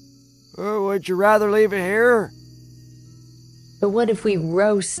 Would you rather leave it here? But what if we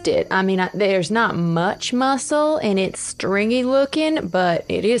roast it? I mean, there's not much muscle, and it's stringy looking, but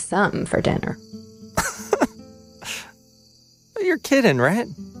it is something for dinner. You're kidding, right?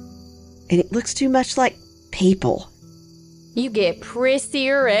 And it looks too much like people. You get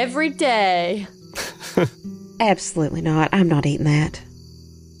prissier every day. Absolutely not. I'm not eating that.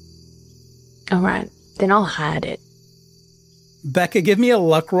 All right, then I'll hide it. Becca, give me a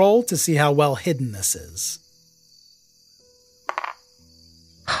luck roll to see how well hidden this is.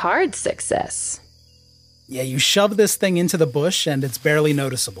 Hard success. Yeah, you shove this thing into the bush and it's barely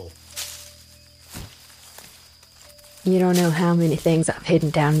noticeable. You don't know how many things I've hidden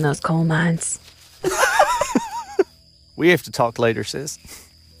down in those coal mines. We have to talk later, sis.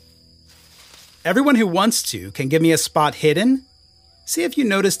 Everyone who wants to can give me a spot hidden. See if you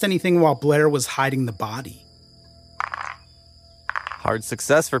noticed anything while Blair was hiding the body. Hard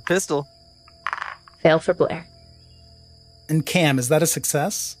success for Pistol. Fail for Blair. And Cam, is that a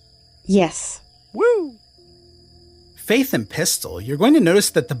success? Yes. Woo! Faith and Pistol, you're going to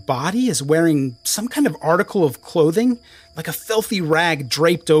notice that the body is wearing some kind of article of clothing, like a filthy rag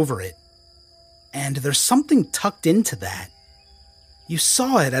draped over it. And there's something tucked into that. You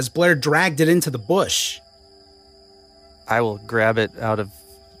saw it as Blair dragged it into the bush. I will grab it out of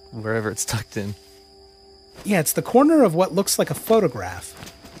wherever it's tucked in. Yeah, it's the corner of what looks like a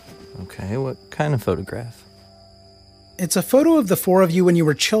photograph. Okay, what kind of photograph? It's a photo of the four of you when you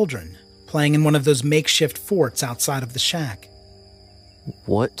were children, playing in one of those makeshift forts outside of the shack.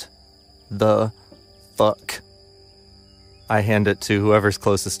 What the fuck? I hand it to whoever's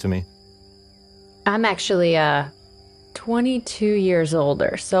closest to me. I'm actually 22 years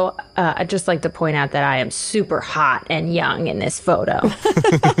older, so I'd just like to point out that I am super hot and young in this photo.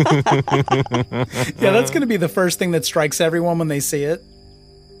 Yeah, that's going to be the first thing that strikes everyone when they see it.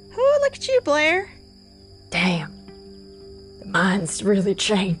 Oh, look at you, Blair. Damn. The minds really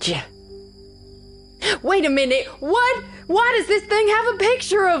change you. Wait a minute. What? Why does this thing have a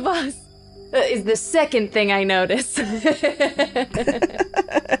picture of us? Is the second thing I notice.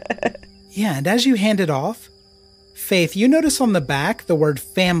 Yeah, and as you hand it off, Faith, you notice on the back the word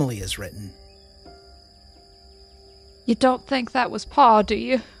family is written. You don't think that was Pa, do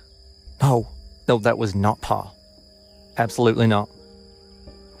you? No, that was not Pa. Absolutely not.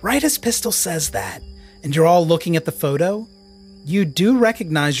 Right as Pistol says that, and you're all looking at the photo, you do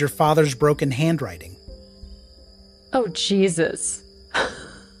recognize your father's broken handwriting. Oh, Jesus.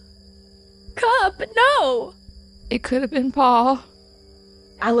 Cup, no! It could have been Pa.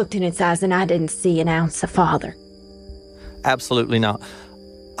 I looked in its eyes and I didn't see an ounce of father. Absolutely not.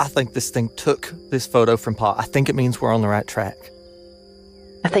 I think this thing took this photo from Pa. I think it means we're on the right track.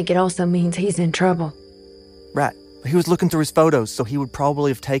 I think it also means he's in trouble. Right. He was looking through his photos, so he would probably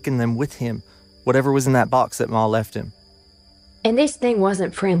have taken them with him whatever was in that box that Ma left him. And this thing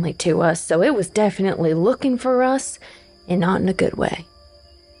wasn't friendly to us, so it was definitely looking for us, and not in a good way.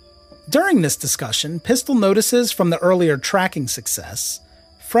 During this discussion, Pistol notices from the earlier tracking success,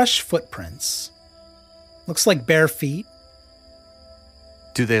 fresh footprints. Looks like bare feet.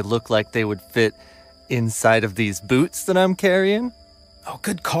 Do they look like they would fit inside of these boots that I'm carrying? Oh,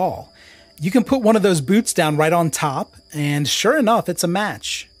 good call. You can put one of those boots down right on top, and sure enough, it's a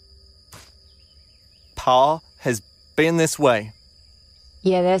match. Pa has been this way.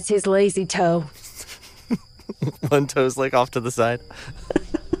 Yeah, that's his lazy toe. One toe's like off to the side.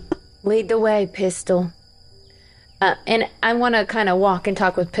 Lead the way, Pistol. And I want to kind of walk and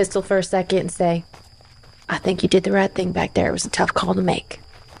talk with Pistol for a second and say, I think you did the right thing back there. It was a tough call to make.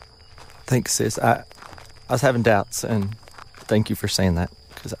 Thanks, sis. I was having doubts, and thank you for saying that,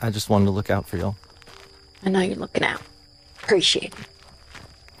 because I just wanted to look out for y'all. I know you're looking out. Appreciate it.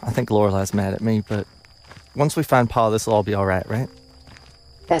 I think Lorelei's mad at me, but once we find Pa, this will all be all right, right?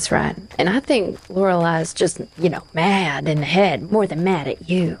 That's right. And I think Lorelei's just, mad in the head, more than mad at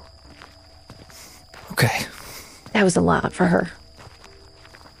you. Okay. That was a lot for her.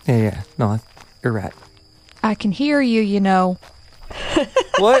 Yeah. No, you're right. I can hear you,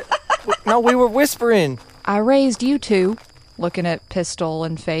 What? No, we were whispering. I raised you two, looking at Pistol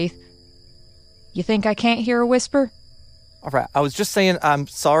and Faith. You think I can't hear a whisper? All right. I was just saying I'm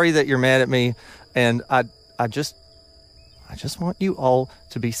sorry that you're mad at me, and I just want you all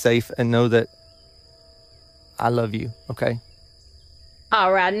to be safe and know that I love you, okay?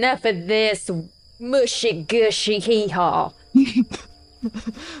 All right, enough of this mushy-gushy hee-haw.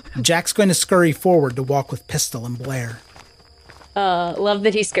 Jack's going to scurry forward to walk with Pistol and Blair. Love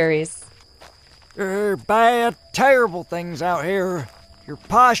that he scurries. There are bad, terrible things out here. Your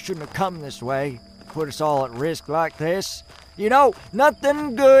pa shouldn't have come this way, put us all at risk like this.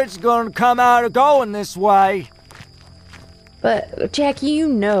 Nothing good's gonna come out of going this way. But, Jack,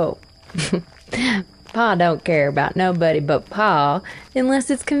 Pa don't care about nobody but Pa unless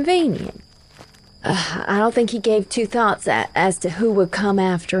it's convenient. I don't think he gave two thoughts as to who would come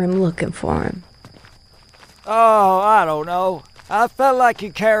after him looking for him. Oh, I don't know. I felt like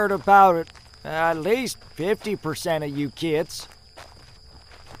he cared about it. At least 50% of you kids.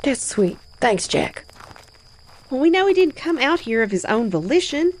 That's sweet. Thanks, Jack. Well, we know he didn't come out here of his own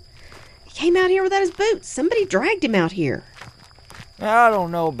volition. He came out here without his boots. Somebody dragged him out here. I don't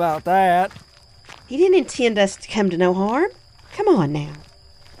know about that. He didn't intend us to come to no harm. Come on now.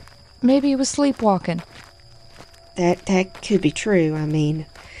 Maybe he was sleepwalking. That could be true. I mean,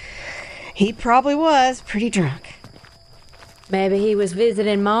 he probably was pretty drunk. Maybe he was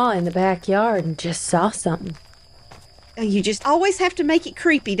visiting Ma in the backyard and just saw something. You just always have to make it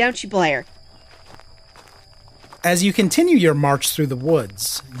creepy, don't you, Blair? As you continue your march through the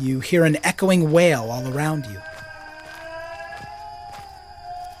woods, you hear an echoing wail all around you.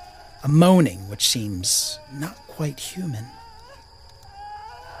 A moaning which seems not quite human.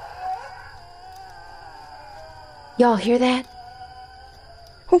 Y'all hear that?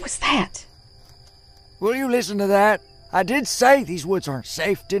 What was that? Will you listen to that? I did say these woods aren't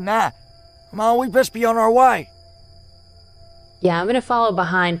safe, didn't I? Come on, we best be on our way. Yeah, I'm going to follow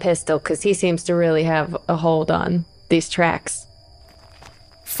behind Pistol because he seems to really have a hold on these tracks.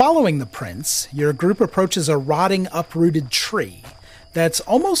 Following the prints, your group approaches a rotting, uprooted tree that's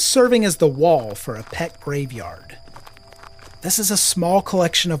almost serving as the wall for a pet graveyard. This is a small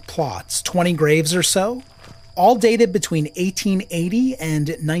collection of plots, 20 graves or so, all dated between 1880 and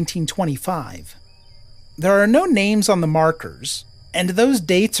 1925. There are no names on the markers, and those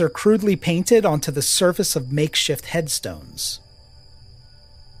dates are crudely painted onto the surface of makeshift headstones.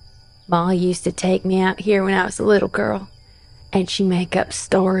 Ma used to take me out here when I was a little girl, and she'd make up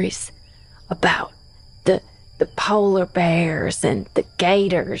stories about the polar bears and the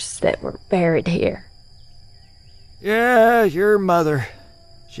gators that were buried here. Yeah, your mother.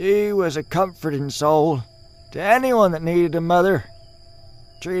 She was a comforting soul to anyone that needed a mother.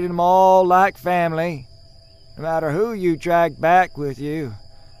 Treated them all like family, no matter who you dragged back with you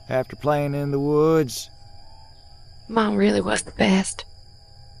after playing in the woods. Mom really was the best.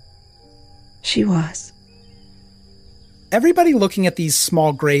 She was. Everybody looking at these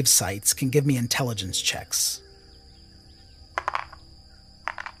small grave sites can give me intelligence checks.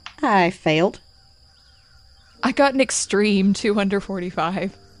 I failed. I got an extreme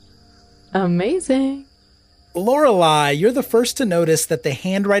 245. Amazing. Lorelei, you're the first to notice that the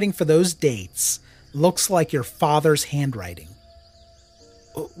handwriting for those dates looks like your father's handwriting.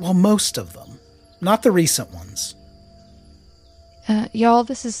 Well, most of them. Not the recent ones. Y'all,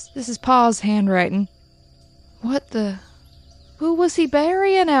 this is Pa's handwriting. What the... Who was he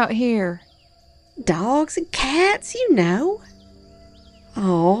burying out here? Dogs and cats, you know.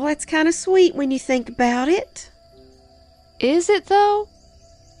 Oh, that's kind of sweet when you think about it. Is it, though?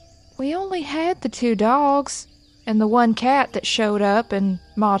 We only had the 2 dogs and the 1 cat that showed up and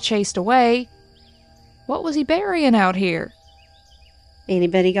Ma chased away. What was he burying out here?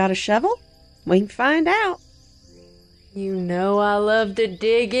 Anybody got a shovel? We can find out. You know I love to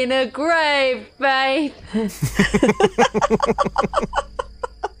dig in a grave, Faith.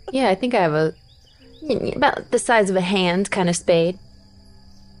 Yeah, I think I have about the size of a hand kind of spade.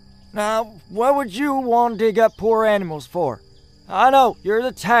 Now, what would you want to dig up poor animals for? I know, you're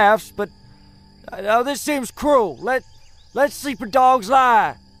the Tafts, but now this seems cruel. Let sleeper dogs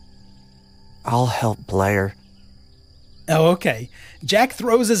lie. I'll help Blair. Oh, okay. Jack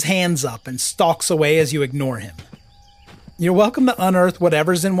throws his hands up and stalks away as you ignore him. You're welcome to unearth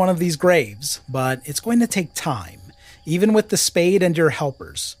whatever's in one of these graves, but it's going to take time, even with the spade and your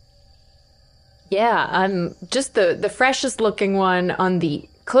helpers. Yeah, I'm just the freshest looking one on the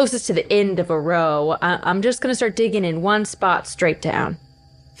closest to the end of a row. I'm just going to start digging in one spot straight down.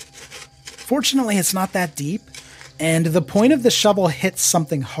 Fortunately, it's not that deep, and the point of the shovel hits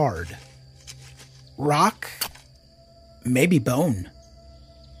something hard. Rock, maybe bone.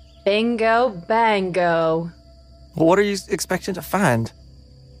 Bingo, bango. What are you expecting to find?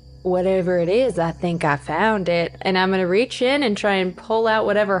 Whatever it is, I think I found it, and I'm going to reach in and try and pull out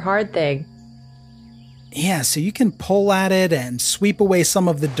whatever hard thing. Yeah, so you can pull at it and sweep away some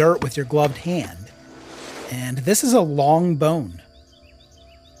of the dirt with your gloved hand. And this is a long bone.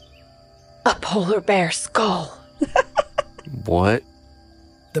 A polar bear skull. What?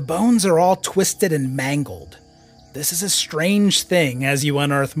 The bones are all twisted and mangled. This is a strange thing as you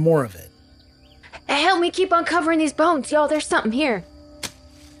unearth more of it. Help me keep uncovering these bones, y'all. There's something here.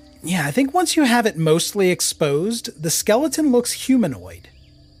 Yeah, I think once you have it mostly exposed, the skeleton looks humanoid.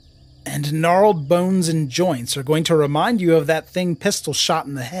 And gnarled bones and joints are going to remind you of that thing Pistol shot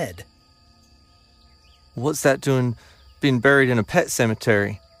in the head. What's that doing being buried in a pet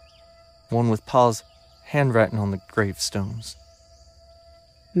cemetery? One with Pa's handwriting on the gravestones.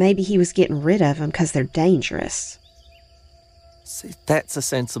 Maybe he was getting rid of them because they're dangerous. See, that's a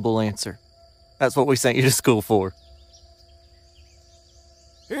sensible answer. That's what we sent you to school for.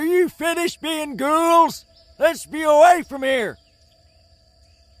 Are you finished being ghouls? Let's be away from here.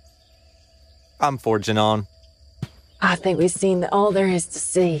 I'm forging on. I think we've seen all there is to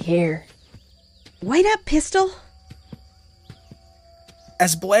see here. Wait up, Pistol.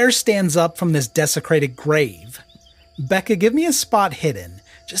 As Blair stands up from this desecrated grave, Becca, give me a spot hidden,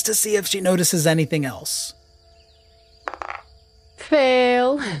 just to see if she notices anything else.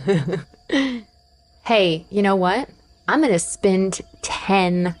 Fail. Hey, you know what? I'm going to spend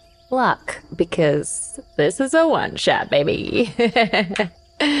 10 luck, because this is a one-shot, baby.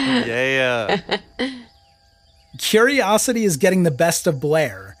 Yeah. Curiosity is getting the best of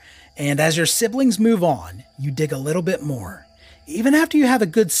Blair, and as your siblings move on, you dig a little bit more, even after you have a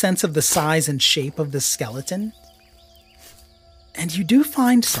good sense of the size and shape of the skeleton. And you do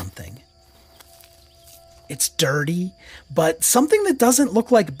find something. It's dirty, but something that doesn't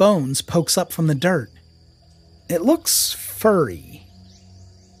look like bones pokes up from the dirt. It looks furry.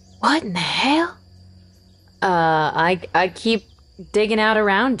 What in the hell? I keep digging out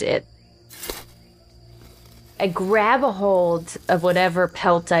around it. I grab a hold of whatever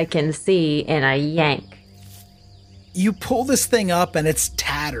pelt I can see and I yank. You pull this thing up and it's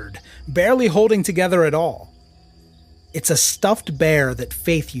tattered, barely holding together at all. It's a stuffed bear that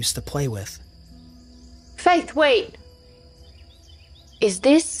Faith used to play with. Faith, wait. Is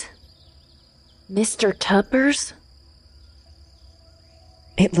this Mr. Tupper's?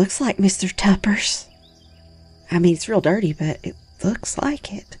 It looks like Mr. Tupper's. I mean, it's real dirty, but it looks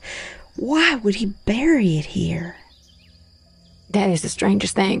like it. Why would he bury it here? That is the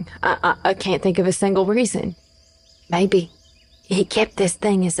strangest thing. I can't think of a single reason. Maybe he kept this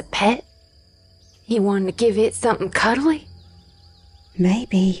thing as a pet? He wanted to give it something cuddly?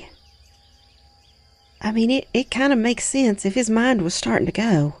 Maybe. I mean, it kind of makes sense if his mind was starting to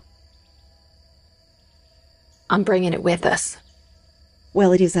go. I'm bringing it with us.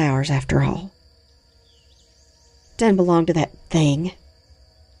 Well, it is ours after all. Doesn't belong to that thing.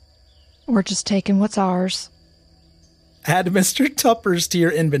 We're just taking what's ours. Add Mr. Tupper's to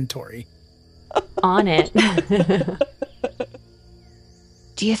your inventory. On it.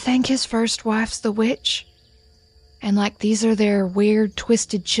 Do you think his first wife's the witch? And like these are their weird,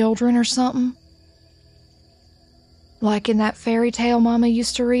 twisted children or something? Like in that fairy tale Mama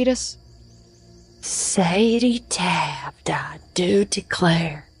used to read us? Sadie Taft, I do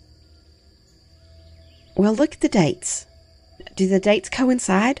declare. Well, look at the dates. Do the dates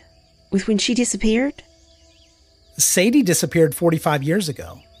coincide? with when she disappeared? Sadie disappeared 45 years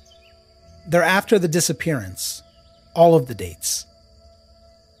ago. They're after the disappearance. All of the dates.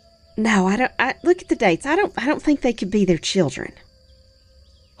 No, I don't. Look at the dates. I don't think they could be their children.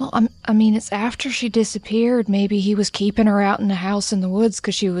 Well, I mean, it's after she disappeared. Maybe he was keeping her out in the house in the woods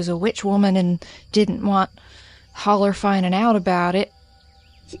because she was a witch woman and didn't want Holler finding out about it.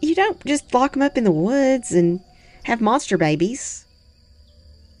 You don't just lock them up in the woods and have monster babies.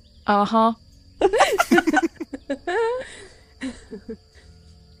 Uh-huh.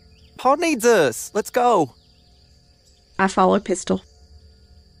 Paul needs us. Let's go. I follow Pistol.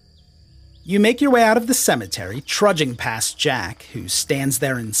 You make your way out of the cemetery, trudging past Jack, who stands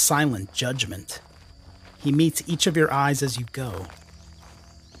there in silent judgment. He meets each of your eyes as you go.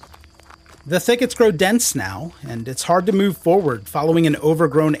 The thickets grow dense now, and it's hard to move forward following an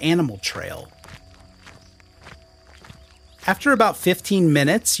overgrown animal trail. After about 15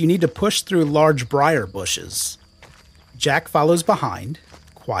 minutes, you need to push through large briar bushes. Jack follows behind,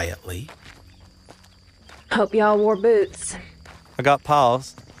 quietly. Hope y'all wore boots. I got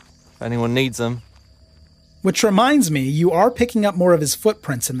paws, if anyone needs them. Which reminds me, you are picking up more of his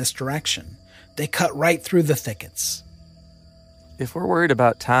footprints in this direction. They cut right through the thickets. If we're worried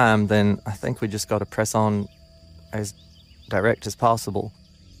about time, then I think we just got to press on as direct as possible.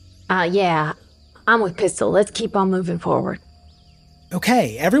 Yeah. I'm with Pistol. Let's keep on moving forward.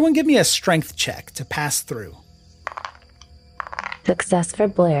 Okay, everyone give me a strength check to pass through. Success for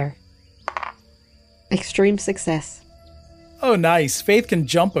Blair. Extreme success. Oh, nice. Faith can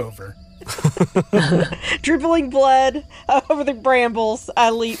jump over. Dribbling blood over the brambles, I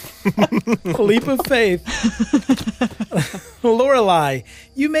leap. Leap of faith. Lorelei,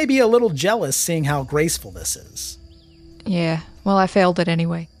 you may be a little jealous seeing how graceful this is. Yeah, well, I failed it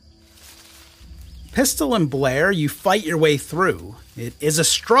anyway. Pistol and Blair, you fight your way through. It is a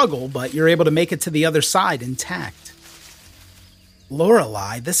struggle, but you're able to make it to the other side intact.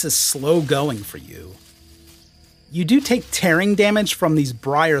 Lorelei, this is slow going for you. You do take tearing damage from these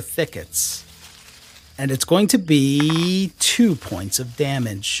briar thickets, and it's going to be 2 points of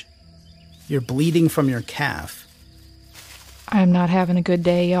damage. You're bleeding from your calf. I'm not having a good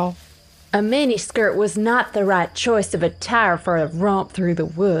day, y'all. A miniskirt was not the right choice of attire for a romp through the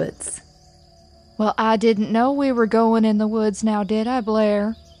woods. Well, I didn't know we were going in the woods now, did I,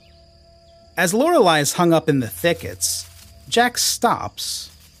 Blair? As Lorelei is hung up in the thickets, Jack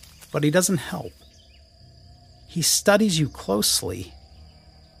stops, but he doesn't help. He studies you closely.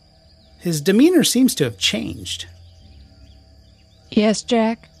 His demeanor seems to have changed. Yes,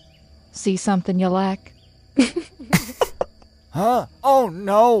 Jack? See something you like? Huh? Oh,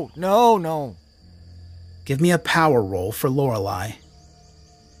 no. Give me a power roll for Lorelei.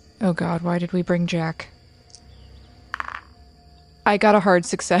 Oh God, why did we bring Jack? I got a hard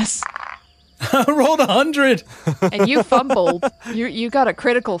success. I rolled 100! And you fumbled. You got a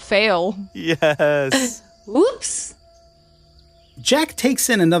critical fail. Yes. Whoops! Jack takes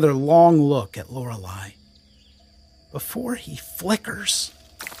in another long look at Lorelei before he flickers.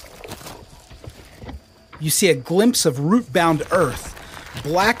 You see a glimpse of root-bound earth.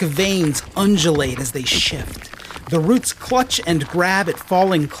 Black veins undulate as they shift. The roots clutch and grab at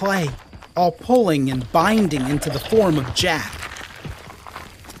falling clay, all pulling and binding into the form of Jack.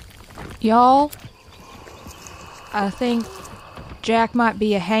 Y'all, I think Jack might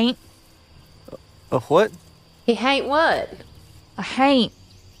be a haint. A what? He ain't what? A haint.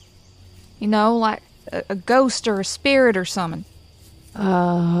 You know, like a ghost or a spirit or something.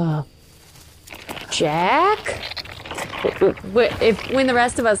 Jack? When the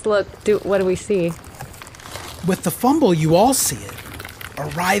rest of us look, what do we see? With the fumble, you all see it. A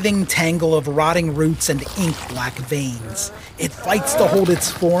writhing tangle of rotting roots and ink-black veins. It fights to hold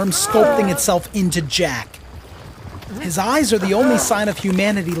its form, sculpting itself into Jack. His eyes are the only sign of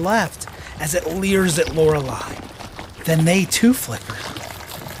humanity left as it leers at Lorelei. Then they too flicker,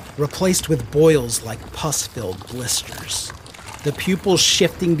 replaced with boils like pus-filled blisters, the pupils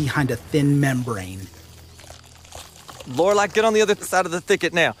shifting behind a thin membrane. Lorelei, get on the other side of the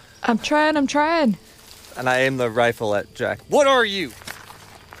thicket now. I'm trying. And I aim the rifle at Jack. What are you?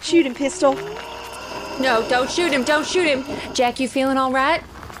 Shoot him, Pistol. No, don't shoot him. Jack, you feeling all right?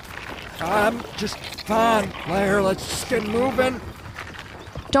 I'm just fine, Blair. Let's just get moving.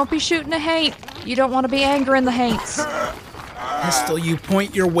 Don't be shooting a haint. You don't want to be angering the haints. Pistol, you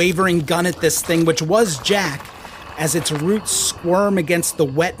point your wavering gun at this thing, which was Jack, as its roots squirm against the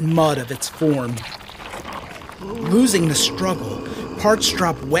wet mud of its form. Losing the struggle, parts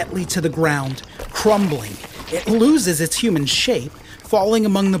drop wetly to the ground, crumbling. It loses its human shape, falling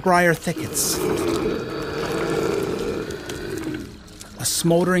among the briar thickets. A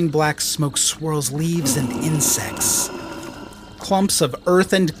smoldering black smoke swirls leaves and insects. Clumps of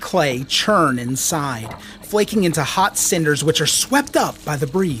earth and clay churn inside, flaking into hot cinders which are swept up by the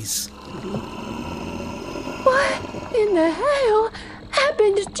breeze. What in the hell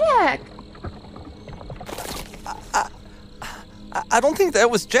happened to Jack? I don't think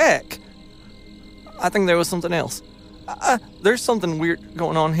that was Jack. I think there was something else. There's something weird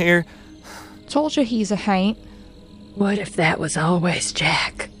going on here. Told you he's a haint. What if that was always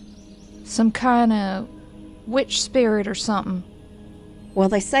Jack? Some kind of witch spirit or something. Well,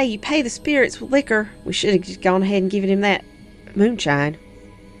 they say you pay the spirits with liquor. We should have just gone ahead and given him that moonshine.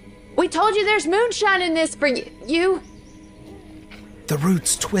 We told you there's moonshine in this for you. The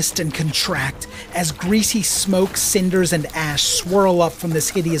roots twist and contract as greasy smoke, cinders, and ash swirl up from this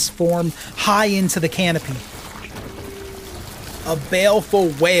hideous form high into the canopy. A baleful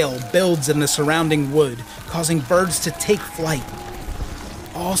wail builds in the surrounding wood, causing birds to take flight.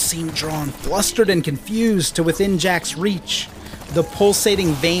 All seem drawn, flustered and confused, to within Jack's reach. The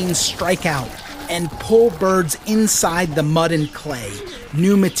pulsating veins strike out and pull birds inside the mud and clay,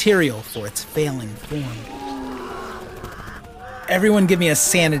 new material for its failing form. Everyone give me a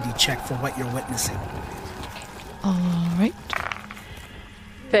sanity check for what you're witnessing. All right.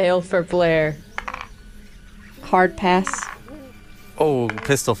 Fail for Blair. Hard pass. Oh,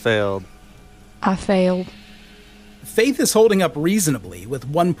 pistol failed. I failed. Faith is holding up reasonably with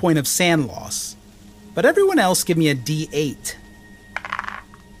 1 point of sand loss. But everyone else give me a D8.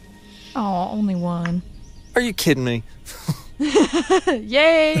 Oh, only one. Are you kidding me?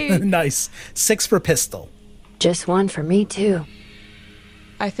 Yay! Nice. 6 for pistol. Just one for me, too.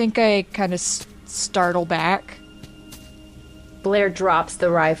 I think I kind of startle back. Blair drops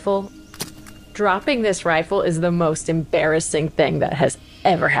the rifle. Dropping this rifle is the most embarrassing thing that has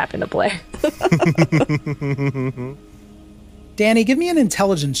ever happened to Blair. Danny, give me an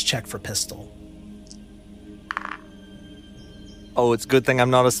intelligence check for pistol. Oh, it's a good thing I'm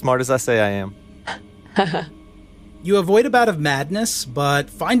not as smart as I say I am. You avoid a bout of madness, but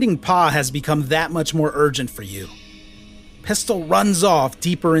finding Pa has become that much more urgent for you. Pistol runs off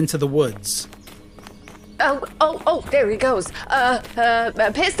deeper into the woods. Oh, there he goes.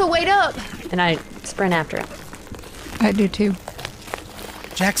 Pistol, wait up! And I sprint after him. I do too.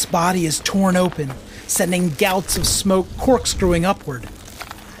 Jack's body is torn open, sending gouts of smoke corkscrewing upward.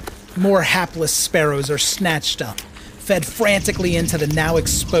 More hapless sparrows are snatched up, fed frantically into the now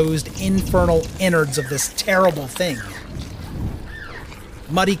exposed infernal innards of this terrible thing.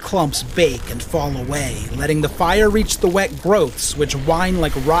 Muddy clumps bake and fall away, letting the fire reach the wet growths which whine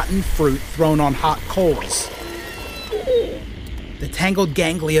like rotten fruit thrown on hot coals. The tangled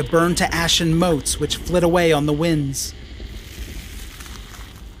ganglia burn to ashen motes which flit away on the winds.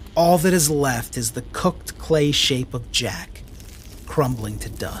 All that is left is the cooked clay shape of Jack, crumbling to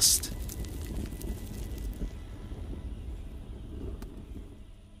dust.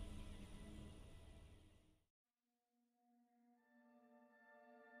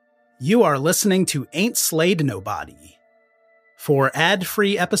 You are listening to Ain't Slayed Nobody. For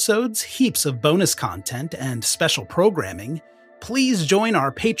ad-free episodes, heaps of bonus content, and special programming, please join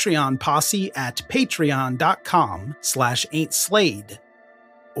our Patreon posse at patreon.com/ain'tslayed.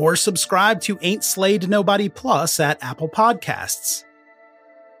 Or subscribe to Ain't Slayed Nobody Plus at Apple Podcasts.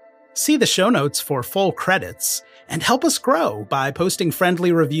 See the show notes for full credits, and help us grow by posting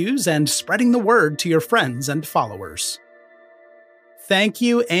friendly reviews and spreading the word to your friends and followers. Thank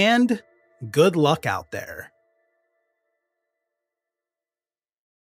you, and good luck out there.